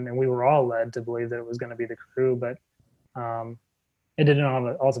crew, and we were all led to believe that it was going to be the crew, but it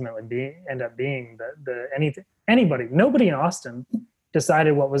didn't ultimately end up being nobody in Austin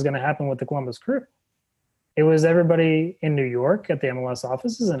decided what was going to happen with the Columbus Crew. It was everybody in New York at the MLS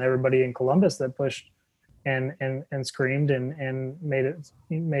offices and everybody in Columbus that pushed and screamed and made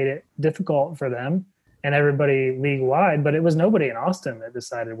it difficult for them, and everybody league wide. But it was nobody in Austin that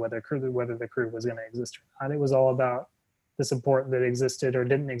decided whether the crew was going to exist or not. It was all about the support that existed or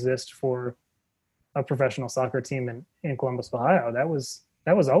didn't exist for a professional soccer team in Columbus, Ohio. That was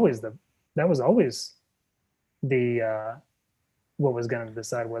always the what was going to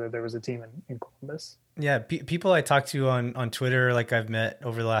decide whether there was a team in Columbus. Yeah, people I talked to on Twitter, like I've met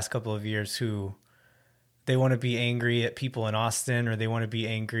over the last couple of years, who they want to be angry at people in Austin, or they want to be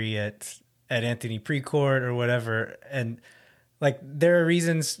angry at Anthony Precourt or whatever, and like there are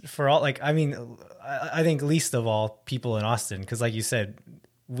reasons for all. Like, I mean, I think least of all people in Austin, because like you said,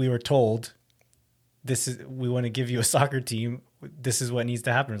 we were told we want to give you a soccer team. This is what needs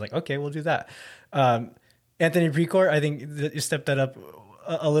to happen. It's like, okay, we'll do that. Anthony Precourt, I think that you stepped that up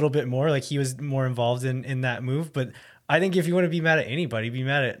a little bit more. Like, he was more involved in that move. But I think if you want to be mad at anybody, be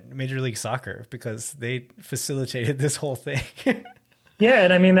mad at Major League Soccer, because they facilitated this whole thing. Yeah.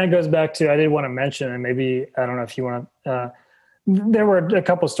 And I mean, that goes back to, I did want to mention, and maybe, I don't know if you want to, there were a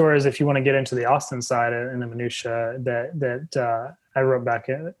couple stories, if you want to get into the Austin side and the minutia that I wrote back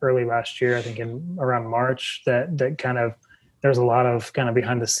early last year, I think around March, that kind of, there's a lot of kind of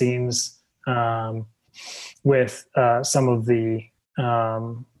behind the scenes with some of the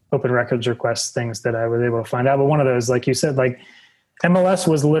open records requests things that I was able to find out. But one of those, like you said, like MLS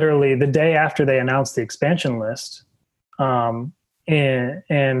was literally the day after they announced the expansion list,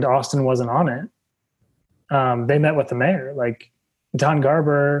 and Austin wasn't on it. They met with the mayor, like Don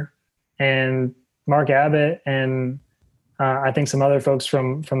Garber and Mark Abbott, and I think some other folks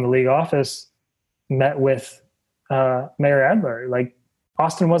from the league office met with Mayor Adler. Like,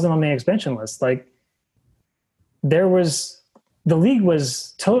 Austin wasn't on the expansion list. Like, the league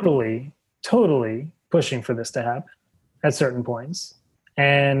was totally pushing for this to happen at certain points.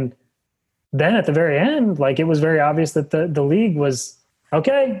 And then at the very end, like, it was very obvious that the league was,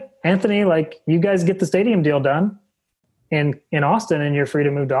 okay, Anthony, like, you guys get the stadium deal done in Austin, and you're free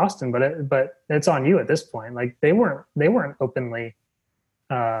to move to Austin, but it's on you at this point. Like, they weren't openly,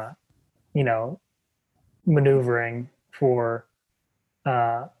 maneuvering for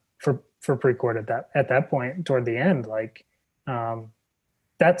Precourt at that point toward the end. Like,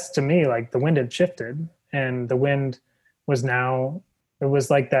 that's, to me, like, the wind had shifted, and the wind was now, it was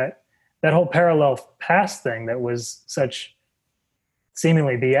like that whole parallel pass thing that was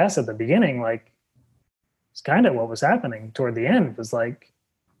seemingly BS at the beginning, like it's kind of what was happening toward the end. It was like,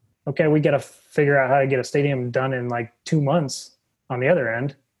 okay, we got to figure out how to get a stadium done in like 2 months on the other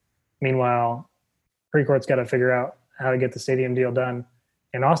end. Meanwhile, Precourt's got to figure out how to get the stadium deal done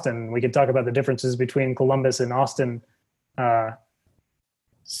in Austin. We could talk about the differences between Columbus and Austin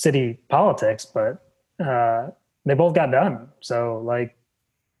city politics, but they both got done. So like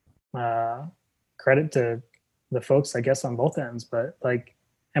credit to the folks, I guess, on both ends. But like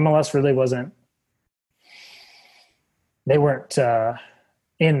MLS really wasn't, they weren't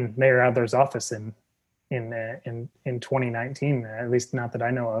in Mayor Adler's office in 2019, at least not that I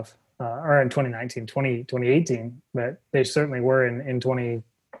know of, or in 2018, but they certainly were in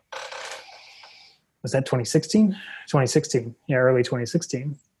 2016? 2016. Yeah, early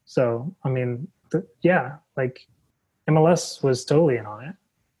 2016. So, I mean, like MLS was totally in on it.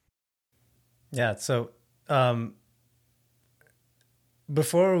 Yeah. So,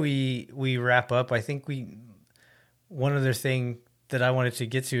 before we wrap up, I think one other thing that I wanted to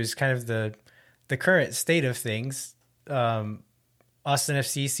get to is kind of the current state of things. Austin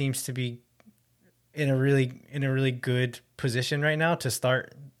FC seems to be in a really good position right now to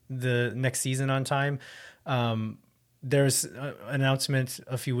start the next season on time. There's an announcement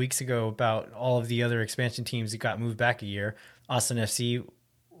a few weeks ago about all of the other expansion teams that got moved back a year. Austin FC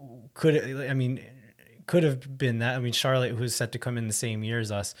could have been that. I mean, Charlotte, who's set to come in the same year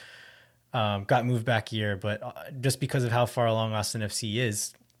as us, got moved back a year, but just because of how far along Austin FC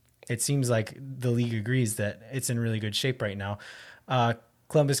is, it seems like the league agrees that it's in really good shape right now.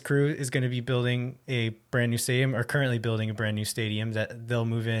 Columbus Crew is going to be building a brand new stadium, or currently building a brand new stadium that they'll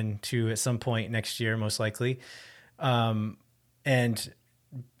move into at some point next year, most likely. And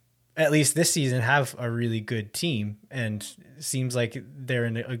at least this season have a really good team, and seems like they're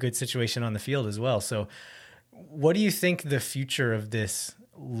in a good situation on the field as well. So what do you think the future of this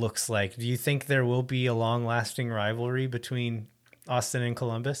looks like? Do you think there will be a long lasting rivalry between Austin and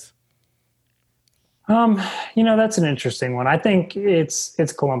Columbus? That's an interesting one. I think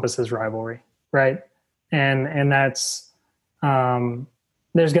it's Columbus's rivalry, right? And that's,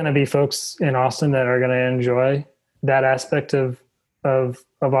 there's going to be folks in Austin that are going to enjoy that aspect of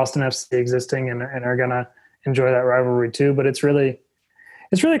Austin FC existing and are going to enjoy that rivalry too. But it's really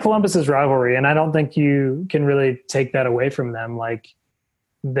Columbus's rivalry. And I don't think you can really take that away from them. Like,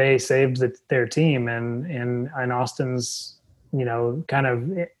 they saved their team, and Austin's, kind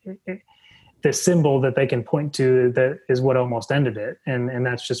of the symbol that they can point to that is what almost ended it. And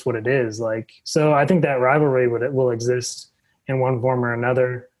that's just what it is. Like, so I think that rivalry will exist in one form or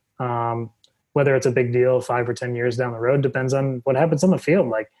another. Whether it's a big deal 5 or 10 years down the road depends on what happens on the field.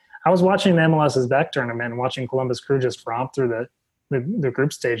 Like, I was watching the MLS's back tournament and watching Columbus Crew just romp through the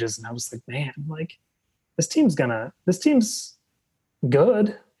group stages. And I was like, man, like this team's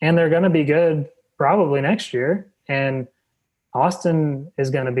good, and they're going to be good probably next year. And Austin is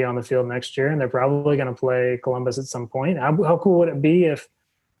going to be on the field next year, and they're probably going to play Columbus at some point. How cool would it be if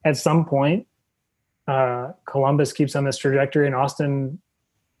at some point Columbus keeps on this trajectory and Austin,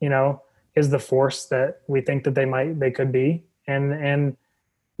 is the force that we think that they could be? And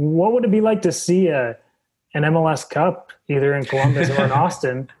what would it be like to see an MLS Cup either in Columbus or in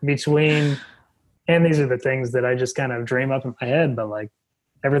Austin between? And these are the things that I just kind of dream up in my head, but like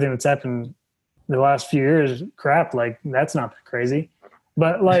everything that's happened the last few years, crap, like that's not that crazy.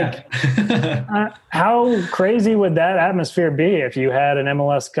 But like, how crazy would that atmosphere be if you had an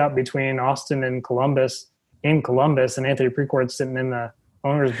MLS Cup between Austin and Columbus in Columbus, and Anthony Precourt sitting in the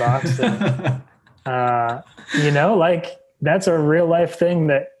owner's box? And, like that's a real life thing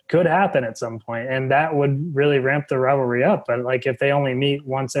that could happen at some point, and that would really ramp the rivalry up. But like, if they only meet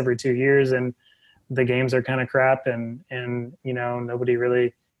once every 2 years and the games are kind of crap and nobody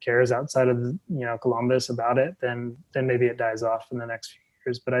really cares outside of Columbus about it, then maybe it dies off in the next few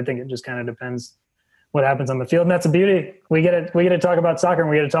years. But I think it just kind of depends what happens on the field, and that's the beauty. We get to talk about soccer, and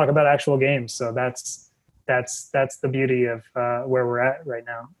we get to talk about actual games. So that's the beauty of where we're at right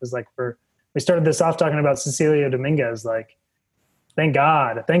now. Is like we started this off talking about Cecilio Dominguez. Like, thank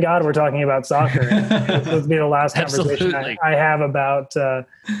God we're talking about soccer. This will be the last conversation I have about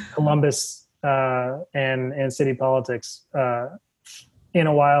Columbus and city politics in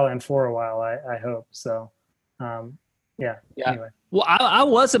a while and for a while, I hope. So, yeah. Anyway. Well, I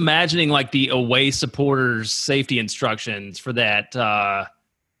was imagining like the away supporters safety instructions for that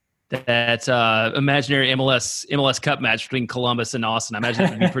imaginary MLS Cup match between Columbus and Austin. I imagine it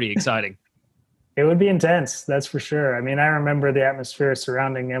would be pretty exciting. It would be intense, that's for sure. I mean, I remember the atmosphere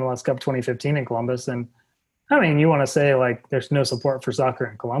surrounding MLS Cup 2015 in Columbus, and I mean, you want to say like there's no support for soccer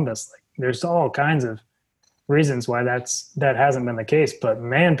in Columbus. Like, there's all kinds of reasons why that hasn't been the case. But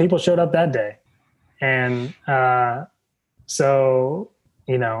man, people showed up that day, and so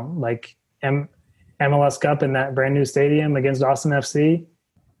like MLS Cup in that brand new stadium against Austin FC.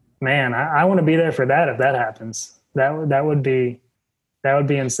 Man, I want to be there for that if that happens. That would be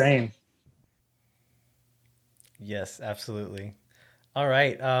insane. Yes, absolutely. All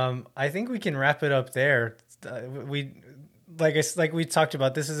right. I think we can wrap it up there. We talked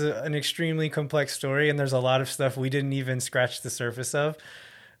about, this is an extremely complex story, and there's a lot of stuff we didn't even scratch the surface of.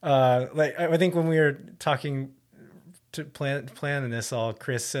 I think when we were talking to planning this all,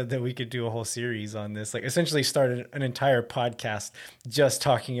 Chris said that we could do a whole series on this, like essentially started an entire podcast just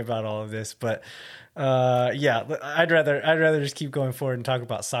talking about all of this. But I'd rather just keep going forward and talk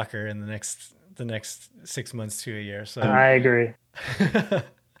about soccer in the next 6 months to a year. So I agree.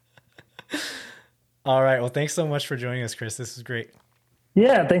 All right. Well, thanks so much for joining us, Chris. This is great.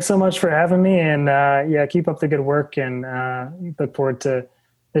 Yeah. Thanks so much for having me, and keep up the good work, and look forward to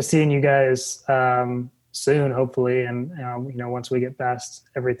seeing you guys soon, hopefully. And, once we get past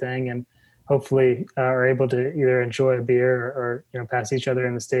everything, and hopefully are able to either enjoy a beer or pass each other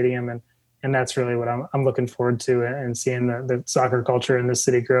in the stadium. And that's really what I'm looking forward to, and seeing the soccer culture in this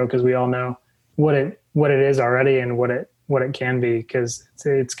city grow, because we all know what it is already and what it can be, because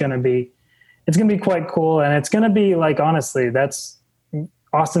it's going to be quite cool. And it's going to be like, honestly,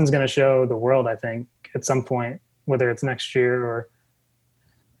 Austin's going to show the world, I think, at some point, whether it's next year or,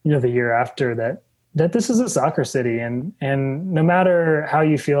 the year after, that this is a soccer city. And no matter how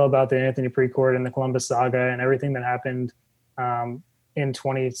you feel about the Anthony Precourt and the Columbus saga and everything that happened in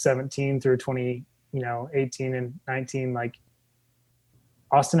 2017 through 2018 and 19, like,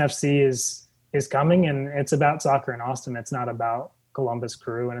 Austin FC is coming, and it's about soccer in Austin. It's not about Columbus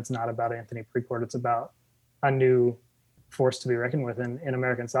Crew, and it's not about Anthony Precourt. It's about a new force to be reckoned with in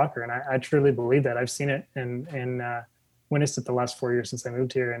American soccer. And I truly believe that. I've seen it and witnessed it the last 4 years since I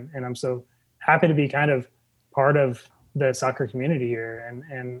moved here. And I'm so happy to be kind of part of the soccer community here.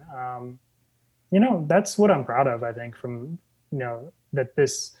 And that's what I'm proud of, I think, from,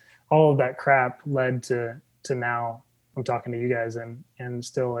 that all of that crap led to now I'm talking to you guys and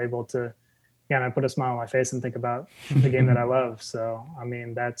still able to, I put a smile on my face and think about the game that I love. So, I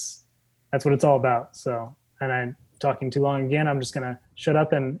mean, that's what it's all about. So, and I'm talking too long again. I'm just going to shut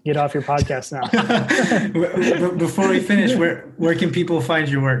up and get off your podcast now. Before we finish, where can people find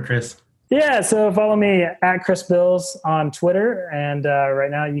your work, Chris? Yeah. So follow me at Chris Bills on Twitter. And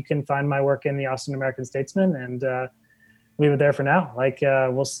right now you can find my work in the Austin American Statesman, and leave it there for now.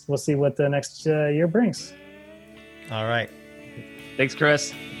 We'll see what the next year brings. All right. Thanks,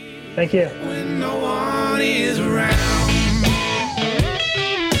 Chris. Thank you. When no one is